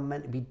know what I'm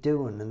meant to be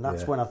doing, and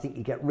that's when I think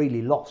you get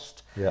really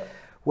lost. Yeah.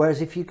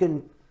 Whereas if you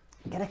can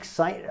get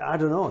excited, I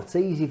don't know, it's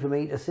easy for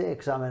me to say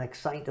because I'm an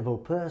excitable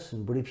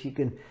person, but if you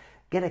can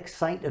get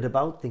excited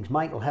about things,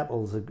 Michael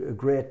Heppel's a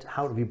great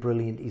How to Be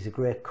Brilliant. He's a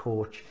great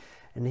coach.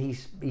 And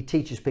he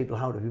teaches people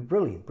how to be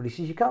brilliant. But he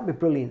says you can't be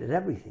brilliant at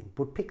everything,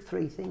 but pick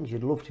 3 things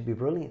you'd love to be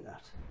brilliant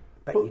at.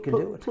 You can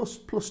do it.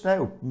 Plus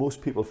now,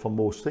 most people for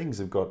most things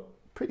have got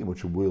pretty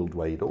much a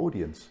worldwide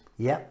audience.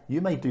 Yeah.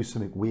 You might do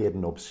something weird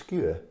and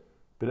obscure,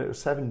 but out of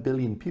 7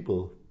 billion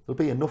people, there'll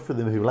be enough of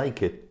them who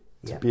like it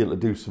to be able to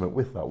do something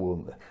with that,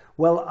 won't there?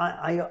 Well,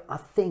 I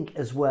think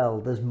as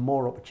well, there's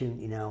more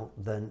opportunity now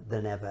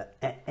than ever.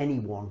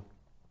 Anyone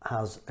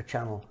has a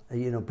channel.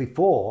 You know,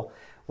 before,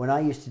 when I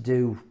used to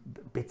do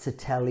bits of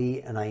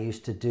telly and I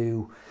used to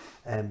do,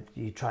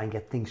 you try and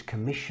get things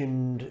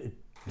commissioned,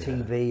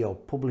 TV or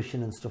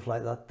publishing and stuff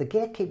like that, the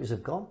gatekeepers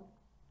have gone.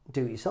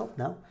 Do it yourself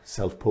now.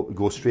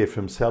 Go straight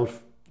from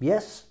self.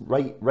 Yes.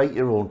 Write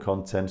your own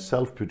content,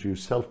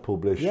 self-produce,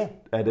 self-publish,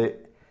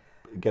 edit,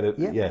 get it.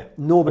 Yeah.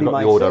 Nobody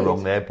might say the order it,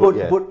 wrong there, but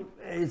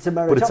it's a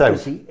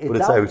meritocracy.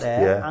 It's out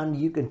there, and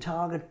you can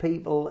target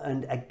people.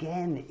 And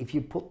again, if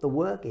you put the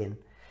work in,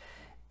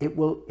 it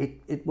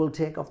will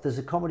take off. There's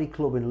a comedy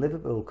club in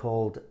Liverpool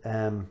called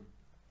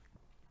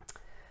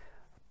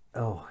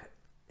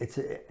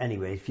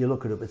anyway, if you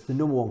look it up, it's the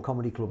 #1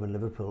 comedy club in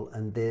Liverpool,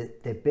 and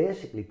they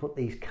basically put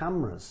these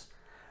cameras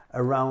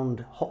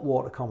around hot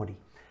water comedy,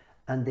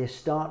 and they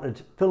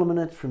started filming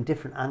it from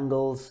different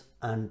angles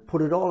and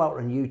put it all out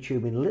on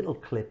YouTube in little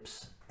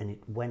clips, and it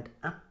went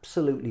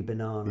absolutely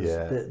bananas.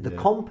 The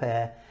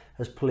Compare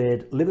has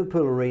played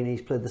Liverpool Arena,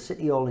 he's played the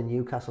City Hall in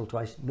Newcastle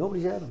twice.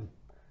 Nobody's heard of him.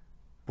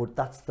 But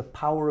that's the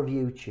power of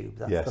YouTube.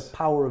 That's the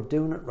power of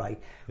doing it right.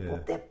 Yeah.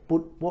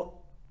 But what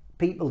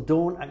people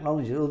don't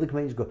acknowledge is other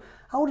comedians go,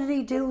 how did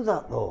he do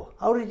that though?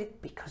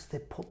 Because they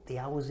put the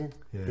hours in.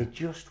 Yeah. They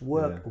just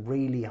work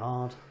really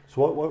hard.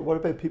 So what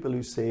about people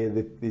who say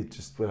that they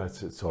just, well,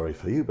 sorry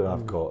for you, but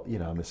I've got,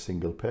 I'm a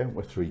single parent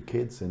with 3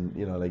 kids and,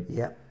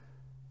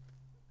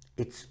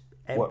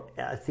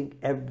 I think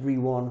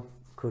everyone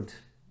could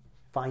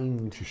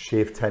find... To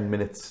shave 10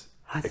 minutes.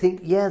 I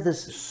think,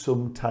 there's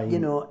some time.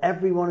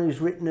 Everyone who's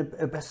written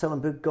a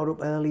best-selling book got up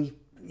early,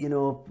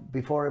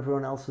 before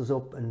everyone else was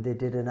up, and they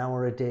did an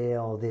hour a day,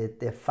 or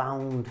they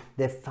found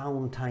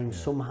time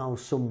somehow,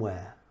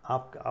 somewhere.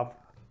 I've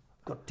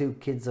got 2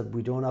 kids that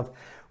we don't have.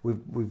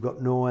 We've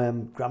got no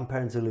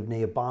grandparents who live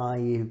nearby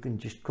who can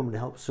just come and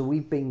help. So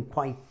we've been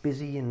quite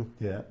busy, and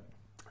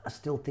I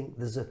still think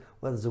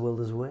where there's a will,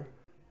 there's a way.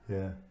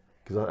 Yeah.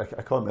 Because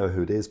I can't remember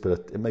who it is,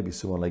 but it may be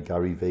someone like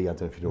Gary Vee. I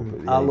don't know if you know,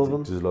 but I love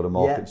him. Does a lot of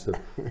market stuff.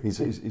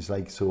 He's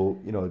like, so,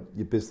 you know,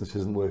 your business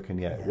isn't working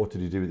yet. Yeah. What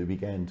did you do at the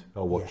weekend?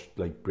 Oh, watch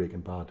like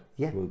Breaking Bad.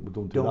 Yeah. Well,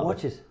 don't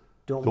watch it.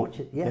 Don't watch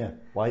it. Yeah.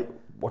 Why?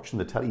 Watching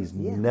the telly is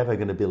never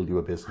going to build you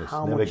a business.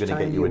 Never going to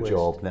get you a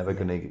job. Never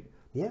going to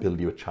build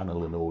you a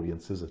channel and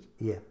audience, is it?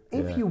 Yeah.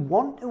 If you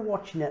want to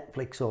watch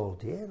Netflix all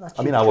day, that's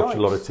I your I choice. watch a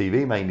lot of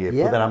TV mainly,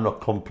 but then I'm not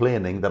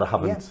complaining that I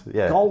haven't.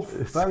 Yeah. Golf,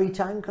 very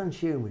time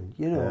consuming.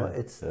 You know,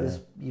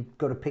 you've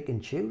got to pick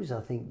and choose, I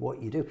think, what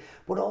you do.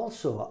 But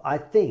also, I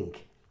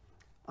think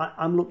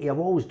I'm lucky. I've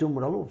always done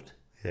what I loved.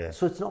 Yeah.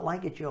 So it's not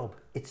like a job.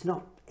 It's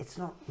not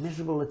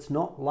miserable. It's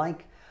not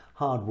like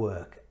hard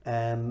work.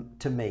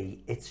 To me,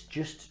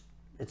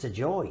 it's a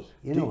joy.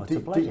 You know, it's a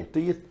pleasure. Do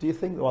you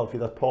think, Alfie,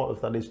 that part of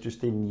that is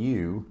just in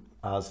you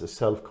as a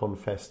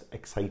self-confessed,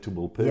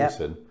 excitable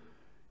person?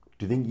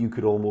 Do you think you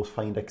could almost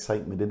find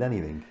excitement in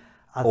anything?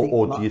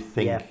 Or do you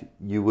think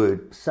you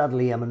would?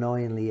 Sadly, I'm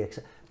annoyingly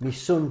excited. My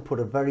son put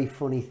a very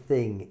funny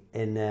thing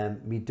in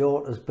my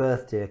daughter's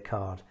birthday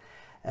card.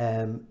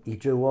 He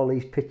drew all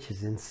these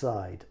pictures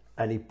inside.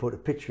 And he put a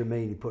picture of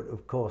me and he put,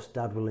 of course,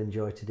 Dad will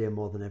enjoy today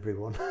more than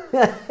everyone.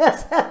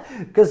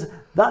 Because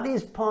that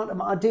is part of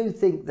I do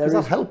think there is...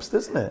 That helps,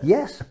 doesn't it?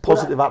 Yes.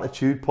 Positive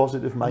attitude,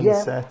 positive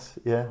mindset.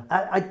 Yeah.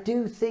 I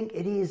do think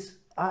it is...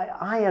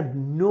 I had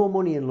no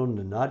money in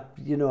London.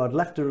 I'd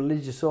left a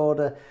religious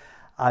order.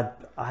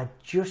 I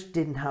just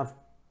didn't have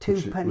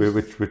two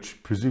pennies.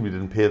 Which presumably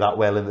didn't pay that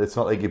well, and it's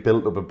not like you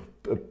built up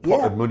a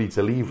pot of money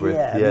to leave with.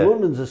 Yeah, and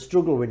London's a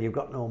struggle when you've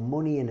got no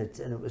money in it,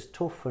 and it was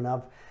tough, and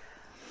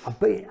I've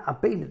been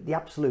at the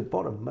absolute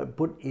bottom,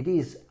 but it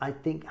is, I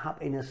think,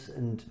 happiness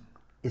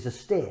is a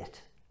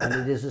state, and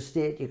it is a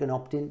state you can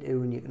opt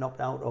into and you can opt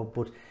out of.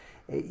 But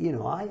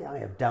I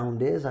have down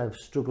days, I have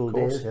struggle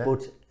days,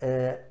 but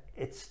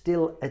it's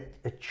still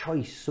a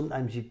choice.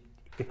 Sometimes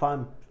if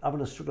I'm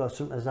having a struggle,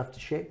 sometimes I have to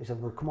shake myself.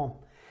 Well, come on,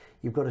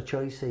 you've got a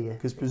choice here.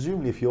 Because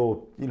presumably, if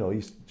you're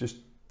just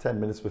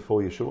 10 minutes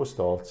before your show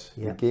starts,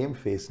 your game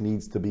face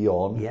needs to be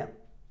on. Yeah,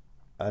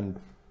 and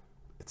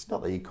it's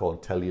not that you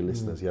can't tell your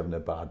listeners you're having a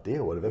bad day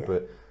or whatever,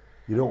 but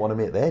you don't want to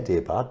make their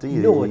day bad, do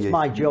you? No, it's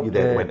my job. You're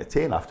there to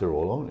entertain after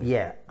all, aren't you?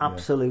 Yeah,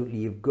 absolutely.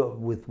 You've got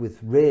with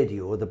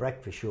radio, the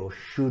breakfast show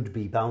should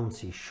be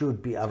bouncy,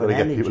 should be having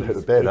energy. It's got to get people out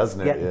of bed,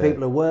 hasn't it? It's getting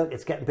people to work,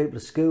 it's getting people to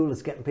school,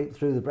 it's getting people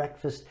through the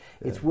breakfast,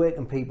 it's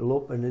waking people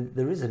up, and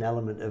there is an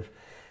element of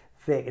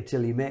fake it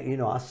till you make.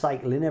 I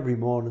cycle in every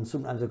morning.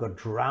 Sometimes I got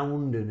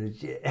drowned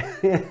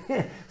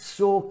and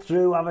soaked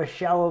through, have a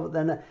shower, but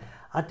then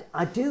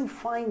I do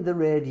find the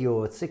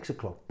radio at 6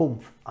 o'clock, boom,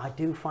 I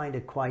do find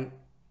it quite,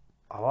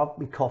 I'll have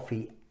my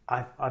coffee,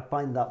 I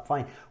find that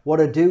fine.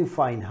 What I do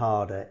find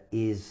harder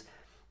is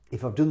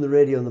if I've done the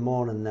radio in the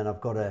morning, then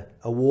I've got a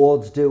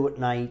awards due at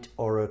night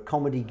or a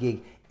comedy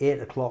gig, 8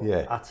 o'clock,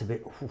 that's a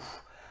bit,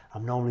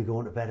 I'm normally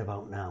going to bed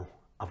about now.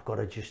 I've got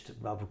to just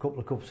have a couple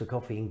of cups of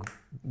coffee and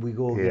we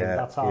go again.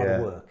 That's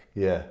hard work.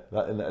 Yeah,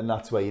 and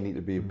that's where you need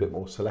to be a bit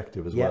more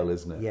selective as well,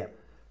 isn't it? Yeah.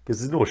 Because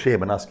there's no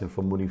shame in asking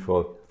for money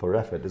for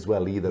effort as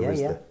well either, is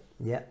there?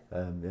 Yeah.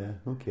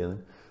 Okay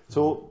then.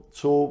 So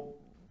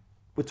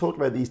we talked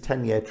about these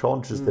 10-year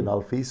tranches then,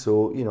 Alfie.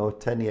 So,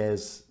 10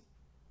 years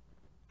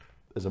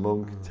as a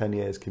monk, 10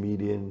 years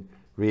comedian,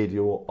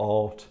 radio,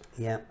 art.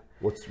 Yeah.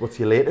 What's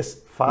your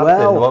latest fad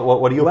then?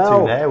 What are you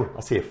up to now?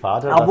 I say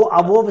fad.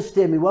 I've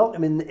overstayed my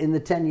welcome in the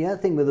 10-year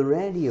thing with the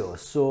radio.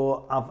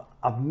 So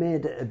I've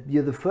made,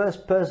 you're the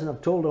first person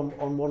I've told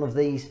on one of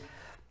these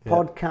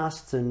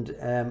podcasts and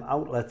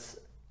outlets,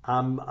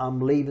 I'm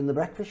leaving the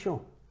breakfast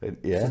show.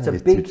 It's a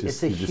big,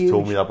 it's a huge. You just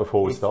told me that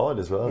before we started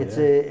as well.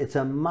 It's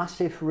a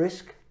massive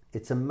risk.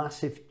 It's a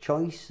massive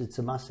choice. It's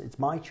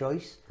my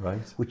choice,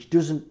 right? Which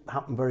doesn't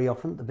happen very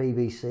often at the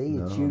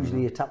BBC. It's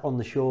usually a tap on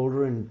the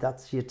shoulder and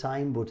that's your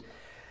time. But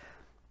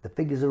the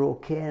figures are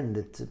okay, and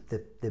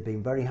they've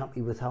been very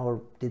happy with how I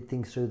did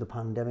things through the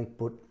pandemic.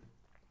 But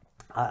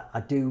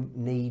I do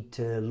need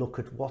to look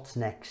at what's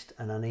next,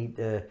 and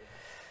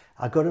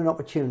I got an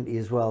opportunity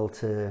as well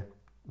to,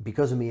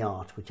 because of my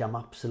art, which I'm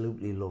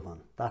absolutely loving.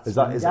 That's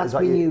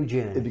my new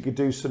journey. If you could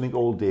do something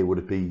all day, would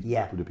it be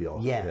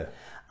art? Yeah.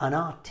 And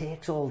art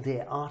takes all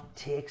day. Art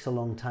takes a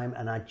long time,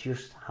 and I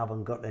just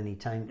haven't got any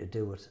time to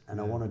do it.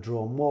 And I want to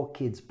draw more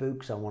kids'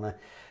 books. I want to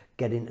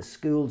get into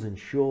schools and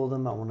show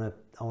them. I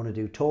want to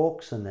do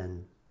talks and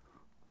then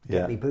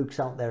get my books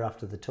out there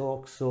after the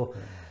talks. So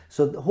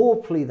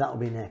hopefully that'll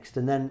be next.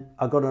 And then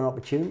I got an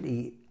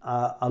opportunity.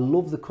 I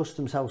love the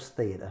Customs House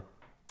Theatre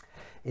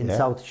in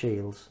South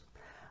Shields.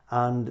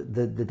 And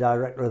the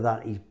director of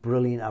that, he's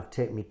brilliant. I've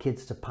taken my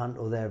kids to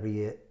Panto there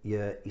every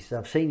year. He said,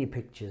 I've seen your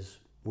pictures.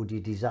 Would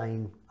you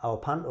design our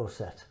Panto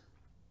set?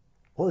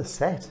 Oh, the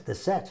set? The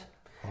set.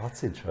 Oh,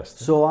 that's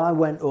interesting. So I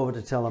went over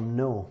to tell him,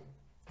 no,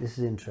 this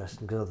is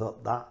interesting, because I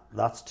thought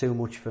that's too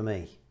much for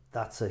me.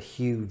 that's a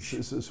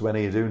huge... So when are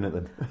you doing it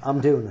then? I'm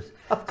doing it.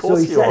 Of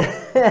course you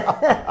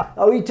are.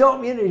 Oh, he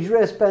talked me into his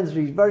Ray Spencer.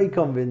 He's very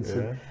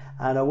convincing. Yeah.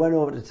 And I went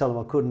over to tell him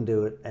I couldn't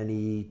do it, and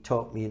he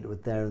talked me into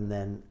it there and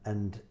then.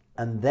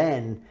 And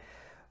then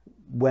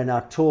when I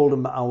told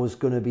him I was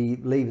going to be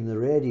leaving the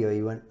radio,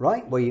 he went,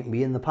 right, well, you can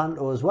be in the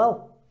panto as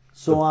well.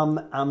 So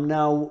I'm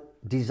now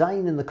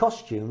designing the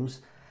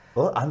costumes.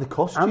 Well, and the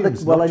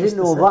costumes. Well, I didn't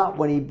know that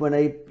when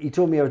he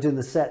told me I was doing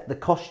the set, the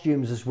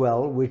costumes as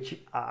well, which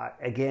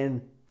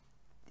again,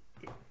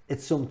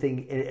 it's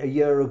something a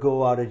year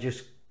ago I'd have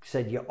just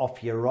said you're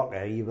off your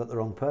rocker, you've got the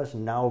wrong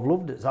person. Now I've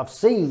loved it. I've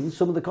seen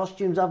some of the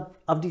costumes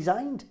I've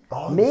designed,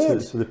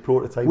 made. So the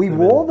prototype. We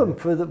wore them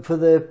for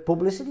the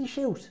publicity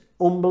shoot.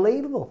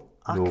 Unbelievable.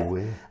 No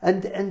way.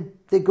 And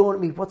they're going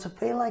to me, what's it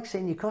feel like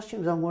seeing your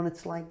costumes? I'm going,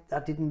 it's like I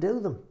didn't do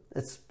them.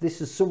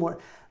 This is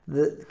somewhat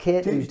the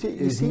Kate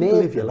who's made to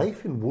live your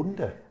life in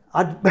wonder.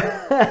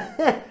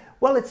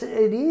 Well, it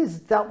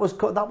is. That was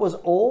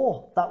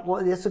awe.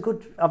 That's a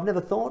good. I've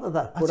never thought of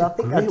that, but I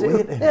think I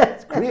do. Yeah,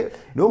 it's great.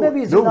 No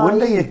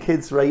wonder your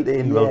kids write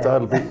in. Yeah. Well,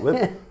 that'll be.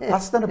 Well,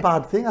 that's not a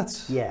bad thing.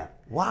 That's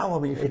Wow. I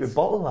mean, if you could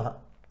bottle that.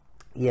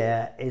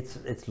 Yeah,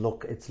 it's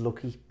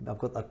lucky. I've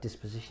got that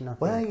disposition. I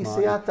think. Well, you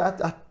see,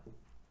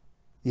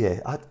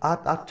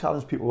 I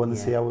challenge people when they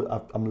say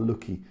I'm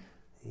lucky.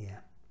 Yeah.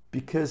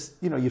 Because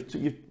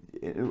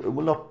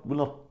we'll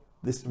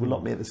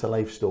not make this a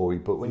life story,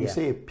 but when you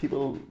say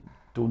people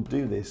don't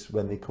do this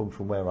when they come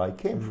from where I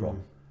came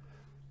from,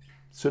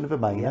 son of a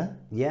miner.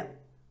 Yeah.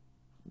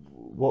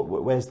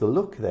 Where's the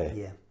luck there?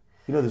 Yeah.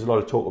 There's a lot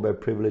of talk about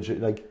privilege.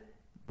 Like,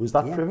 was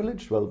that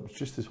privilege? Well, it's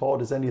just as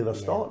hard as any other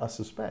start, I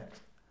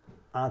suspect.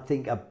 I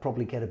think I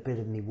probably get a bit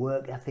of my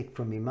work ethic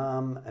from my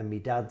mum and my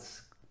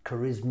dad's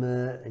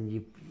charisma,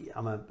 and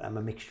I'm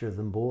a mixture of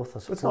them both. I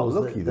suppose it's not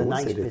lucky, the though,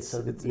 nice is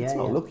it? bits. It's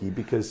not lucky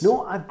because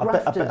I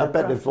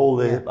bet if all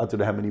the I don't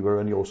know how many were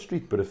on your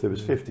street, but if there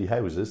was 50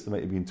 houses, there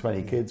might have been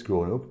 20 kids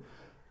growing up.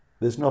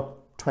 There's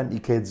not 20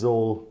 kids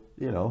all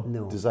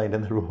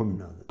designing their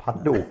own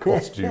panto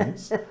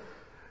costumes.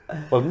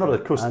 Well, not a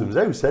customs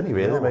house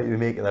anyway. They might be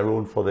making their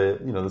own for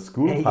the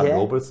school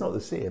panto, but it's not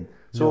the same.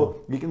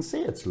 So you can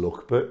say it's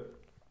luck, but.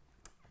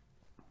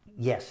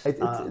 Yes,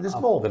 there's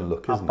more than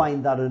luck, isn't I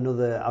find that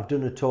I've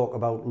done a talk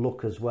about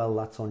luck as well.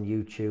 That's on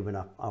YouTube, and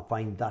I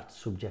find that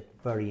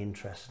subject very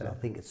interesting. I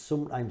think it's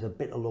sometimes a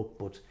bit of luck,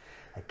 but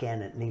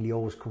again, it nearly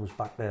always comes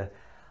back to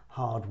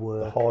hard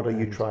work. The harder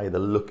you try, the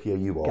luckier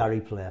you are.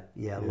 Gary Player,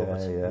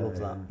 love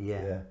that.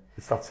 Yeah,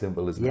 it's that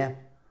simple, isn't it? Yeah,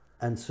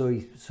 and so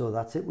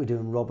that's it. We're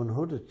doing Robin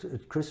Hood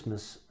at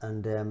Christmas,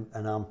 and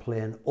I'm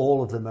playing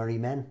all of the merry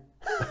men.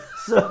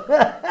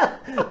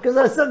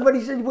 Because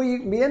somebody said, well, you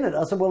can be in it.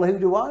 I said, well, who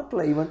do I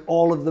play? He went,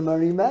 all of the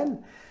merry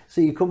men. So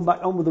you come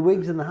back on with the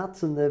wigs and the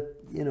hats and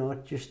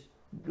just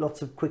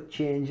lots of quick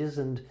changes,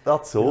 and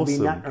that's it'll awesome.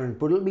 Be knackering,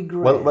 but it'll be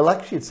great. Well,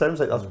 actually, it sounds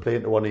like that's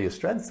playing to one of your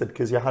strengths,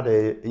 because you had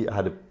a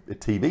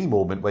TV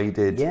moment where you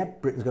did. Yeah,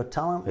 Britain's Got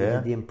Talent. We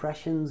did the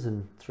impressions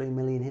and 3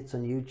 million hits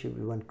on YouTube.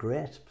 We went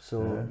great.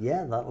 So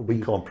that'll be.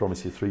 We can't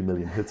promise you 3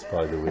 million hits,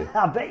 by the way.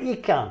 I bet you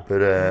can.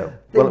 But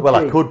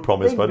I could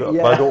promise, but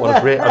I don't want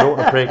to break. I don't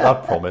want to break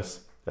that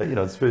promise.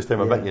 It's the first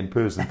time I met you in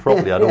person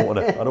properly. I don't want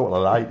to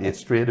lie to you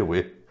straight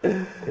away.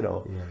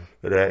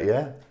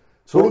 But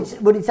So,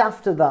 but it's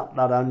after that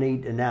I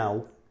need to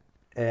now.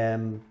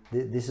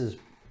 This is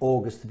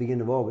August, the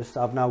beginning of August.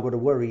 I've now got to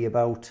worry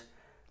about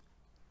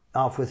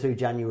halfway through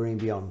January and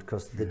beyond,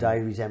 because the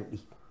diary's empty,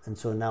 and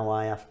so now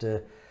I have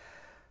to,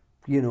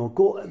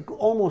 go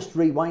almost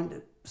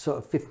rewind sort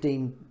of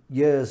 15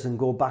 years and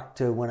go back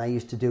to when I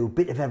used to do a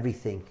bit of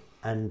everything,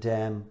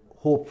 and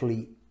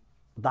hopefully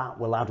that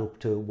will add up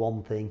to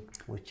one thing,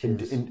 which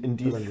is. And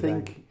do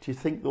you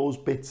think those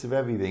bits of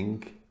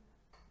everything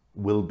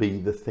will be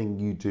the thing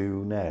you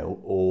do now,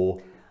 or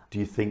do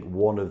you think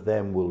one of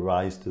them will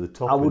rise to the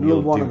top? I would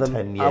love one of them.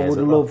 10 years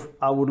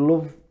I would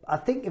love. I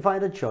think if I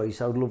had a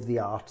choice, I would love the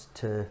art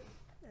to.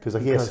 Because I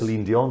hear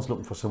Celine Dion's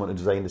looking for someone to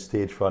design the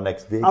stage for our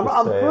next Vegas.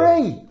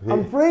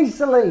 I'm free,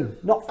 Celine.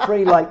 Not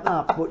free like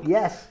that, but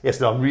yes. Yes,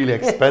 no, I'm really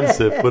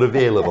expensive, but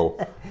available.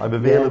 I'm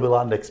available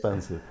and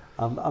expensive.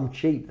 I'm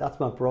cheap. That's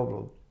my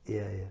problem.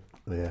 Yeah.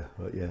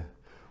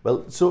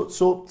 Well, so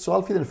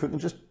Alfie, then, if we can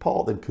just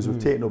part then, because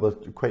we've taken over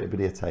quite a bit of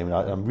your time,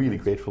 and I'm really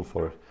grateful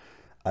for it.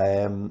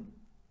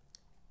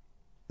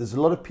 There's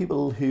a lot of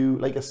people who,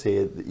 like I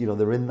say,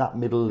 they're in that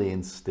middle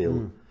lane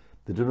still.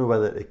 They don't know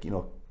whether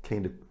to,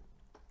 kind of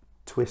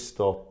twist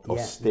or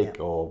stick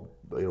or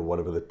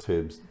whatever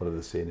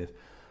the saying is.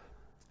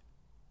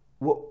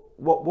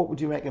 What would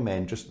you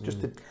recommend? Just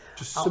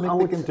something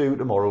they can do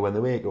tomorrow when they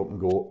wake up and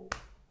go,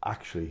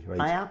 actually, right?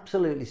 I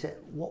absolutely say,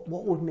 what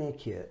would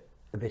make you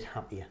a bit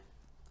happier?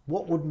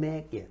 What would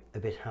make you a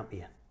bit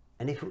happier?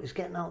 And if it was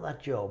getting out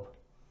that job,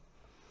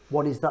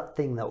 what is that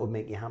thing that would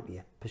make you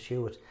happier?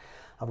 Pursue it.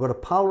 I've got a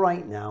pal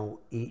right now,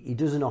 he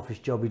does an office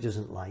job he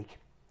doesn't like,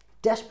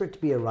 desperate to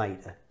be a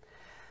writer,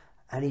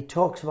 and he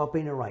talks about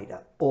being a writer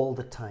all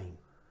the time.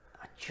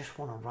 I just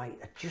want to write.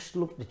 I just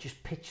love to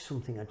just pitch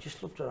something. I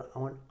just love to. I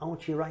went, how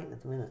much are you writing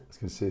at the minute? I was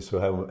going to say, so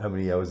how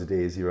many hours a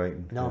day is he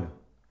writing? None.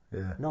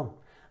 Yeah. None.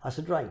 I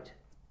said, right,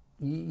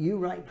 you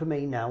write for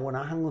me now. When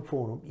I hang the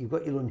phone up, you've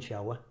got your lunch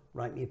hour.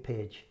 Write me a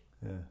page.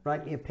 Yeah.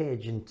 Write me a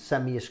page and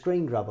send me a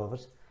screen grab of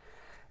it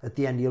at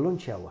the end of your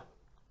lunch hour.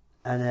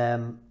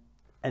 And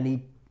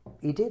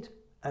he did.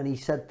 And he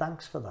said,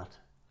 thanks for that.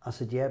 I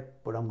said, yeah,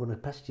 but I'm going to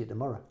pester you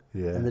tomorrow.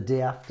 Yeah. And the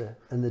day after,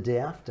 and the day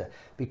after.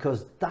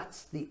 Because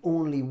that's the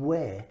only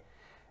way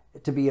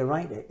to be a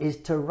writer, is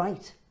to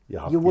write.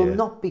 You will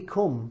not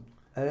become,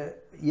 the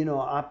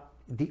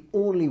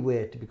only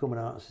way to become an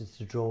artist is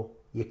to draw.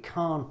 You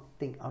can't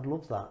think, I'd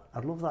love that.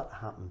 I'd love that to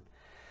happen.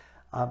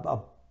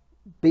 I've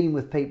been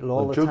with people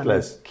all the time.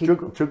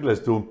 Jugglers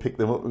don't pick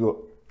them up and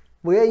go,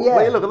 well, yeah,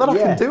 wait, look at that, I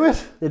can do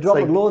it. They drop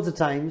it loads of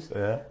times,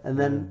 yeah, and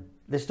then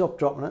they stop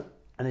dropping it,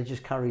 and it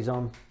just carries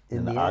on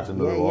in the air. Add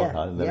another one,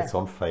 and then it's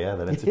on fire,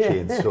 then it's a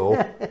chainsaw.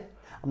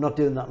 I'm not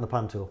doing that in the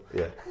panto.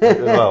 Yeah,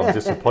 well, I'm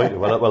disappointed.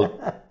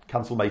 Well,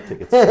 cancel my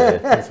tickets.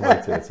 Cancel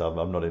my tickets.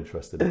 I'm not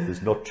interested. If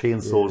there's not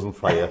chainsaws and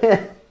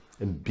fire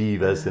and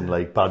beavers and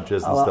like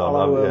badgers and stuff.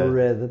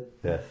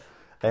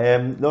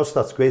 No, so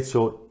that's great.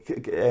 So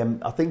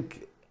I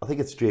think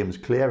it's James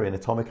Clear in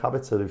Atomic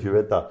Habits that, if you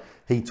read that,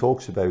 he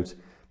talks about,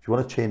 if you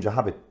want to change a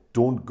habit,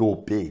 don't go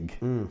big.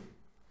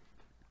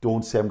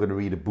 Don't say I'm going to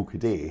read a book a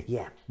day.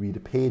 Yeah. Read a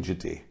page a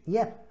day.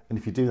 Yeah. And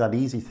if you do that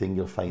easy thing,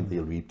 you'll find that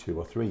you'll read 2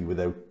 or 3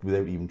 without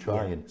even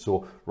trying. Yeah.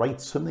 So write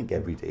something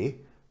every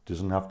day.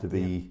 Doesn't have to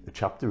be a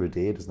chapter a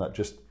day. Doesn't that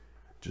just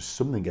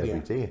something every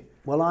day?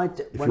 Well, if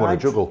you want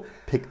to juggle,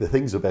 pick the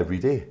things up every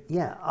day.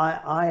 Yeah,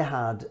 I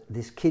had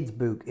this kid's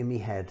book in my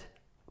head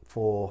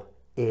for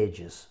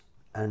ages,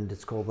 and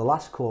it's called The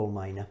Last Coal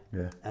Miner.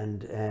 Yeah.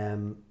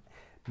 And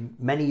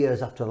many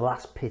years after the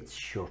last pit's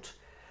shut,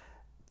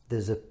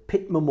 there's a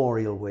pit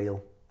memorial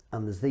wheel,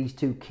 and there's these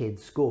 2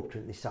 kids go up to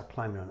it and they start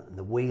climbing on it, and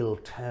the wheel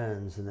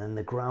turns, and then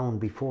the ground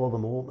before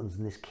them opens,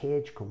 and this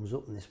cage comes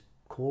up, and this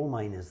coal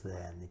miner's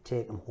there, and they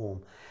take them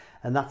home.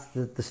 And that's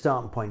the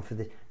starting point for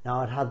this. Now,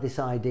 I'd had this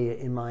idea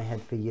in my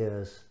head for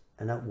years,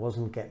 and it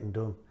wasn't getting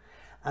done.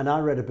 And I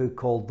read a book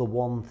called The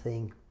One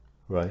Thing.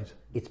 Right.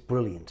 It's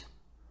brilliant.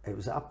 It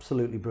was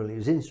absolutely brilliant. It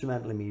was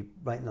instrumental in me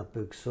writing that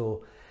book.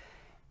 So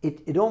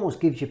it almost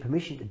gives you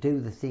permission to do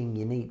the thing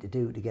you need to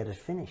do to get it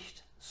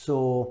finished.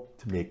 So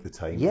to make the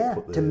time. Yeah,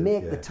 to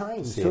make the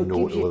time. So it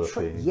gives you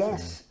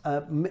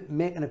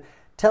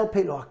tell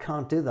people, I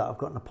can't do that. I've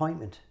got an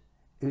appointment.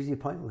 Who's the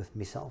appointment with?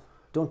 Myself.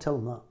 Don't tell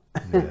them that.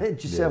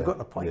 Just say I've got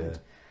an appointment.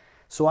 Yeah.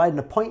 So I had an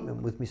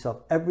appointment with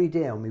myself every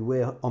day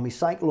on my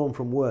cycle home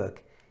from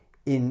work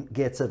in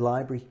Gateshead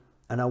Library,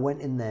 and I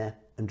went in there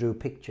and drew a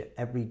picture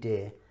every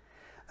day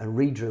and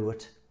redrew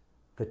it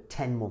for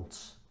 10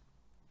 months.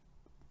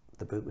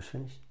 The book was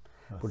finished.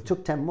 But it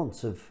took 10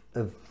 months of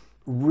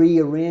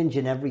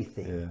rearranging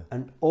everything. Yeah.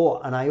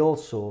 And I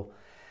also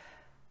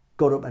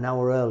got up an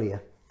hour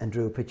earlier and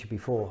drew a picture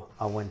before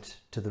I went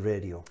to the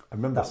radio. I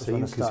remember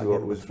seeing, because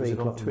was it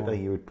on Twitter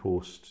you would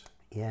post,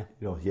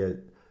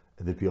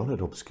 they'd be on at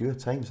obscure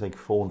times, like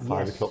 4 and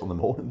 5 o'clock in the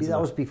morning.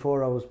 That was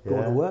before I was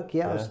going to work.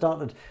 I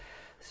started.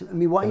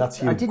 My wife, and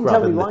that's you I didn't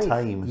tell my wife.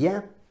 Time.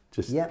 Yeah.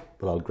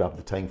 But I'll grab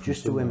the time from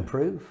just somewhere. to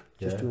improve.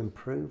 Just to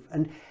improve.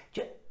 And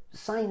just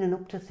signing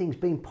up to things,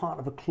 being part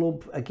of a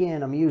club.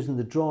 Again, I'm using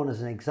the drawing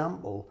as an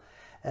example.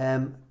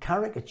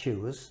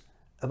 Caricatures,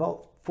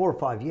 about 4 or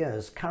 5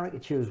 years,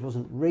 caricatures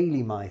wasn't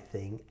really my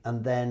thing.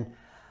 And then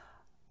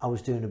I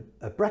was doing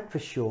a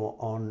breakfast show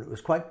it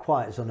was quite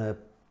quiet. It was on a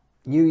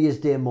New Year's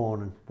Day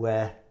morning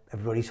where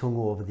everybody's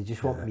hungover. They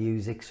just want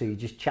music. So you're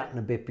just chatting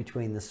a bit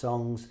between the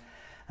songs.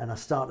 And I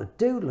started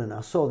doodling.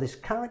 I saw this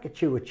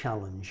caricature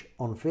challenge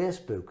on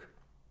Facebook.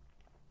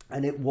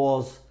 And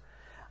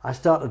I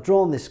started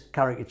drawing this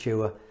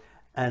caricature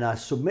and I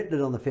submitted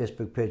it on the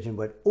Facebook page and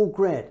went, oh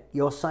great,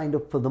 you're signed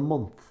up for the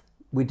month.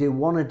 We do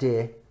 1 a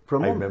day for a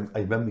month. I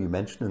remember you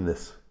mentioning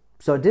this.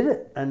 So I did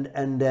it, and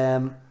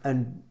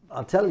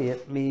I'll tell you,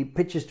 my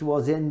pictures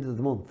towards the end of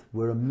the month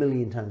were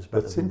 1,000,000 times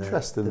better. It's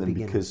interesting then,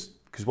 because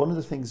one of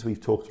the things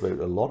we've talked about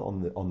a lot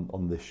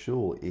on this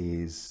show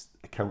is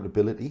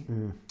accountability,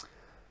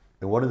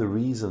 and one of the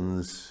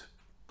reasons.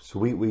 So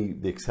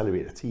the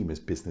Accelerator team is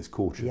business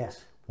coaching.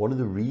 Yes. One of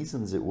the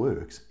reasons it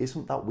works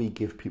isn't that we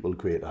give people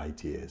great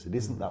ideas. It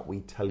isn't that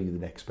we tell you the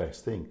next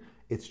best thing.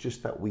 It's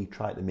just that we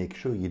try to make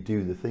sure you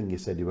do the thing you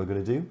said you were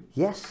going to do.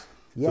 Yes.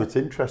 Yeah. So it's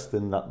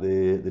interesting that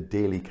the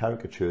daily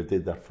caricature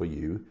did that for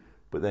you,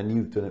 but then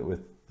you've done it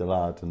with the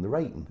lad and the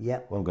writing.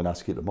 Yeah. Well, I'm going to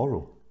ask you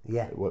tomorrow.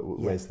 Yeah.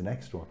 Where's the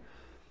next one?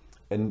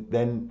 And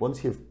then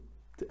once you've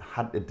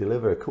had to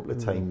deliver a couple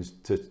of times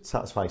to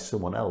satisfy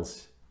someone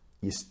else,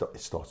 it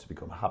starts to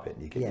become a habit,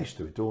 and you get used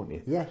to it, don't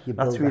you? Yeah.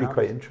 That's really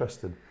quite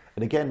interesting.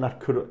 And again, that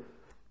could,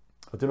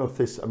 I don't know if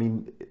this, I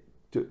mean,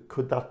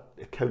 could that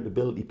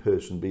accountability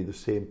person be the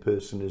same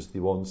person as the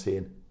one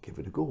saying, give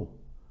it a go?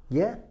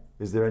 Yeah.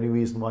 Is there any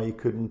reason why you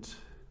couldn't,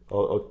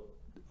 or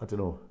I don't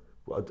know,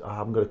 I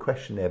haven't got a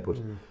question there, but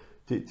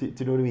Do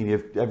you know what I mean?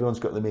 If everyone's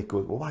got the make go,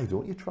 well, why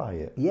don't you try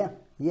it? Yeah.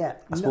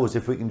 I suppose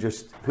if we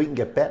can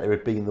get better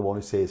at being the one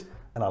who says,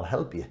 and I'll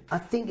help you. I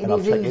think it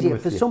is easier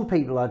for some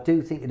people. I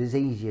do think it is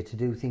easier to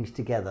do things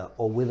together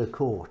or with a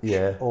coach,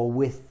 or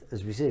with,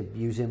 as we said,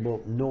 using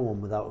no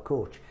one without a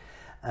coach,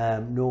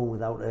 no one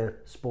without a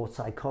sports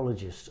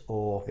psychologist,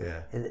 or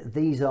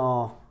these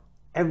are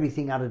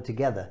everything added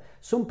together.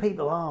 Some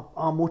people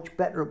are much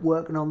better at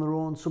working on their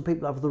own. Some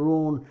people have their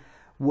own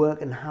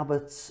working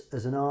habits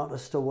as an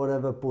artist or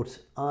whatever. But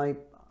I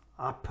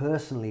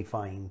personally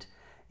find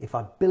if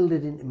I build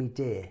it into my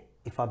day,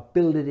 if I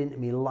build it into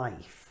my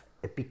life,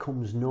 it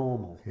becomes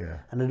normal,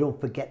 and I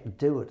don't forget to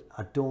do it.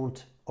 I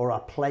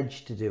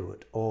pledge to do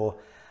it, or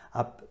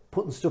I'm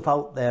putting stuff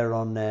out there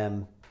on.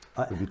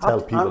 If you tell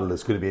people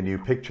there's going to be a new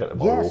picture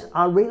tomorrow. Yes,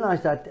 I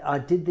realised that I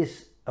did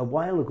this a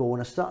while ago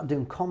when I started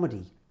doing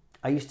comedy.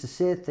 I used to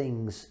say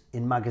things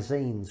in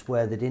magazines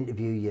where they'd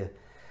interview you.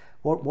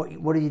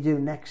 What do you do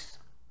next?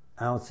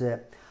 And I would say,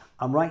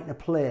 I'm writing a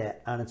play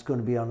and it's going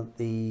to be on at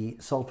the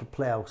Salford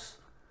Playhouse,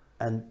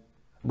 and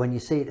when you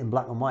see it in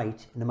black and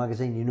white in the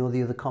magazine, you know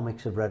the other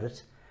comics have read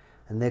it,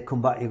 and they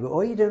come back and you go,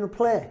 oh, you're doing a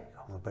play?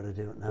 Oh, I better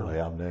do it now. Well, I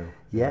am now.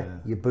 Yeah,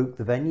 you book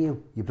the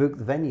venue.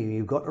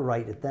 You've got to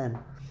write it then.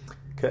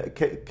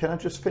 Can I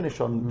just finish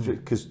on,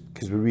 because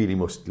we really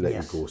must let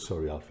you go,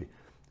 sorry Alfie.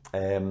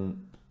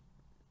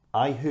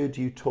 I heard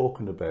you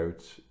talking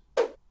about,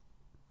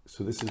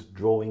 so this is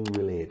drawing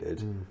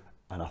related,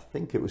 and I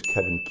think it was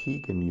Kevin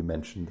Keegan you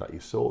mentioned that you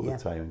saw at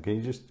the time. Can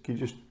you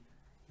just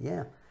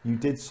Yeah. You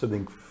did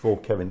something for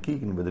Kevin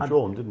Keegan with a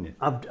drone, didn't you?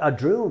 I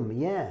drew him,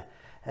 yeah.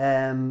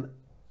 And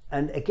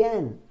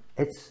again,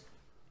 it's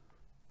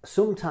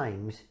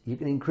sometimes you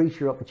can increase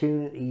your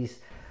opportunities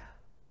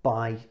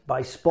by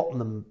spotting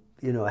them,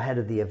 ahead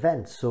of the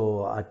event.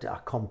 So I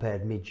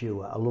compared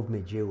Mid-Ewer. I love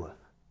Mid-Ewer.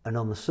 And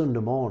on the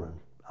Sunday morning,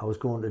 I was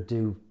going to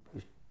do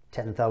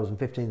 10,000,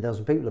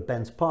 15,000 people at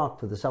Ben's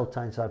Park for the South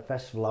Tyneside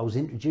Festival. I was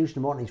introducing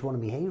him on. He's one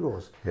of my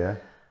heroes. Yeah.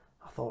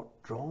 I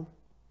thought, draw him.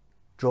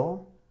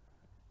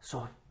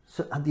 So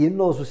and the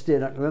in-laws were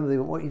staying. I remember they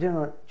went, "What are you doing?" I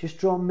went, just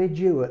draw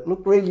Mid-Ewer. It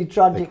looked really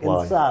tragic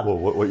and sad. Well,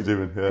 what are you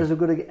doing? Because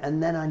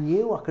and then I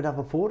knew I could have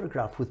a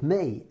photograph with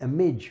me and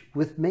Midge,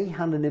 with me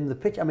handing him the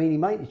picture. I mean, he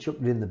might have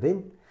chucked it in the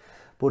bin,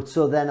 but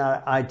so then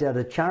I did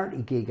a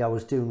charity gig I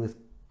was doing with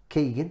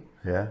Keegan.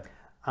 Yeah.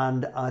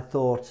 And I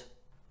thought,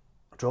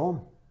 draw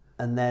him,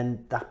 and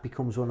then that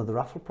becomes one of the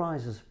raffle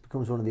prizes,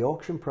 becomes one of the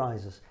auction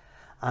prizes,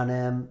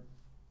 and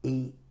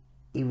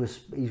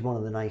he's one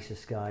of the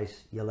nicest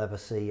guys you'll ever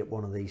see at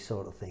one of these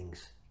sort of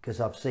things, because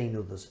I've seen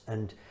others,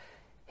 and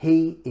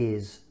he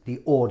is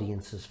the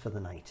audiences for the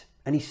night.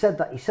 And he said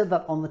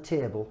that on the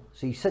table.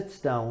 So he sits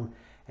down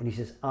and he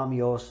says, I'm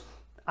yours,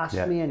 ask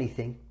me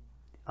anything,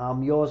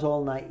 I'm yours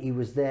all night. He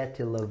was there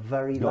till the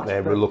very last. Not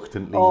there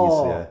reluctantly.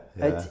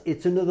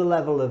 It's another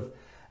level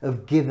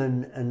of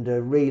giving, and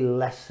a real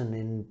lesson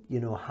in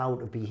how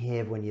to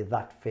behave when you're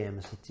that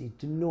famous.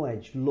 It's no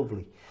edge,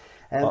 lovely.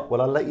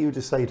 Well, I'll let you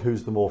decide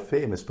who's the more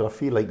famous, but I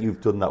feel like you've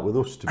done that with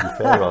us, to be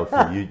fair,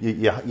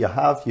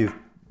 Alfie.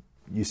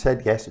 You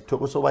said yes. It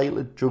took us a while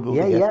to juggle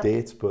to get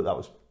dates, but that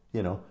was,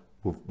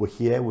 we're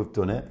here, we've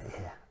done it.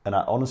 Yeah. And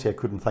honestly, I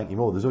couldn't thank you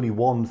more. There's only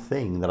one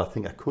thing that I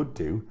think I could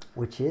do.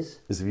 Which is?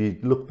 Is if you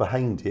look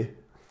behind you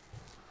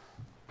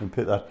and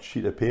put that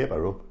sheet of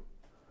paper up.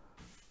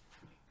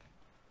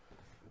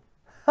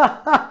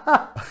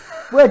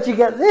 Where'd you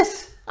get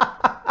this?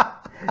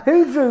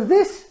 Who drew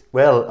this?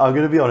 Well, I'm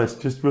going to be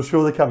honest, we'll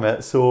show the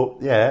camera. So,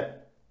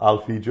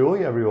 Alfie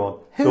Joey, everyone.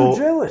 Who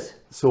drew it?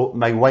 So,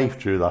 my wife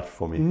drew that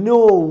for me.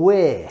 No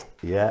way.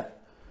 Yeah.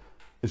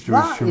 She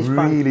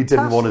really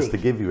didn't want us to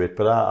give you it,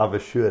 but I've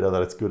assured her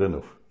that it's good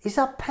enough. Is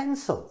that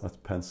pencil? That's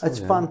pencil. It's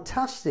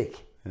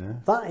fantastic. Yeah.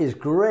 That is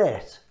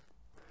great.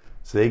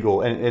 So there you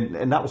go.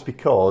 And that was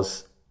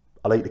because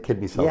I like to kid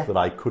myself that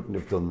I couldn't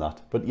have done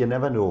that. But you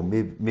never know.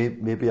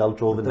 Maybe I'll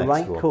draw the next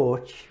one. The right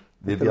coach.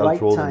 Maybe I'll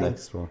draw the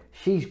next one.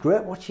 She's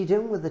great. What's she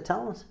doing with the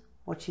talent?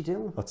 What's she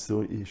doing?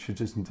 She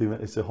doesn't do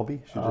it. It's a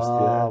hobby.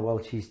 Well,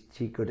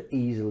 she could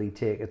easily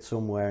take it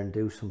somewhere and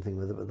do something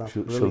with it. But that's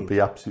brilliant. She'll be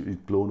absolutely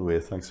blown away.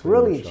 Thanks for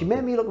brilliant. She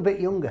made me look a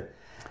bit younger.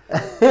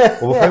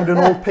 Well, we found an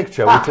old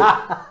picture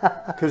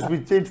because we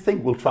did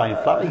think we'll try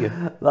and flatter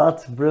you.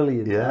 That's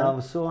brilliant. Yeah, I'm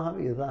so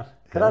happy with that.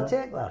 Can I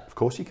take that? Of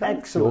course you can.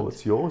 Excellent.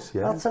 It's yours.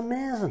 Yeah, that's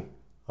amazing.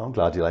 I'm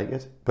glad you like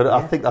it. But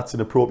I think that's an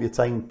appropriate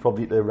time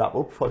probably to wrap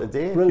up for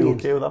today. Brilliant.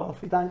 If you're okay with that,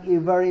 Alfie. Thank you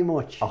very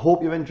much. I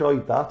hope you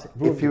enjoyed that.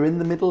 Brilliant. If you're in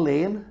the middle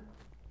lane,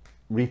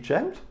 reach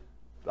out,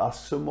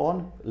 ask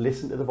someone,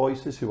 listen to the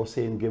voices who are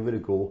saying give it a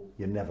go.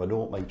 You never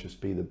know, it might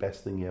just be the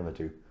best thing you ever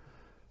do.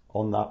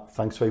 On that,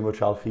 thanks very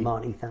much, Alfie.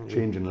 Marty, thank you.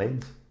 Changing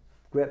lanes.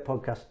 Great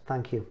podcast.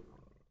 Thank you.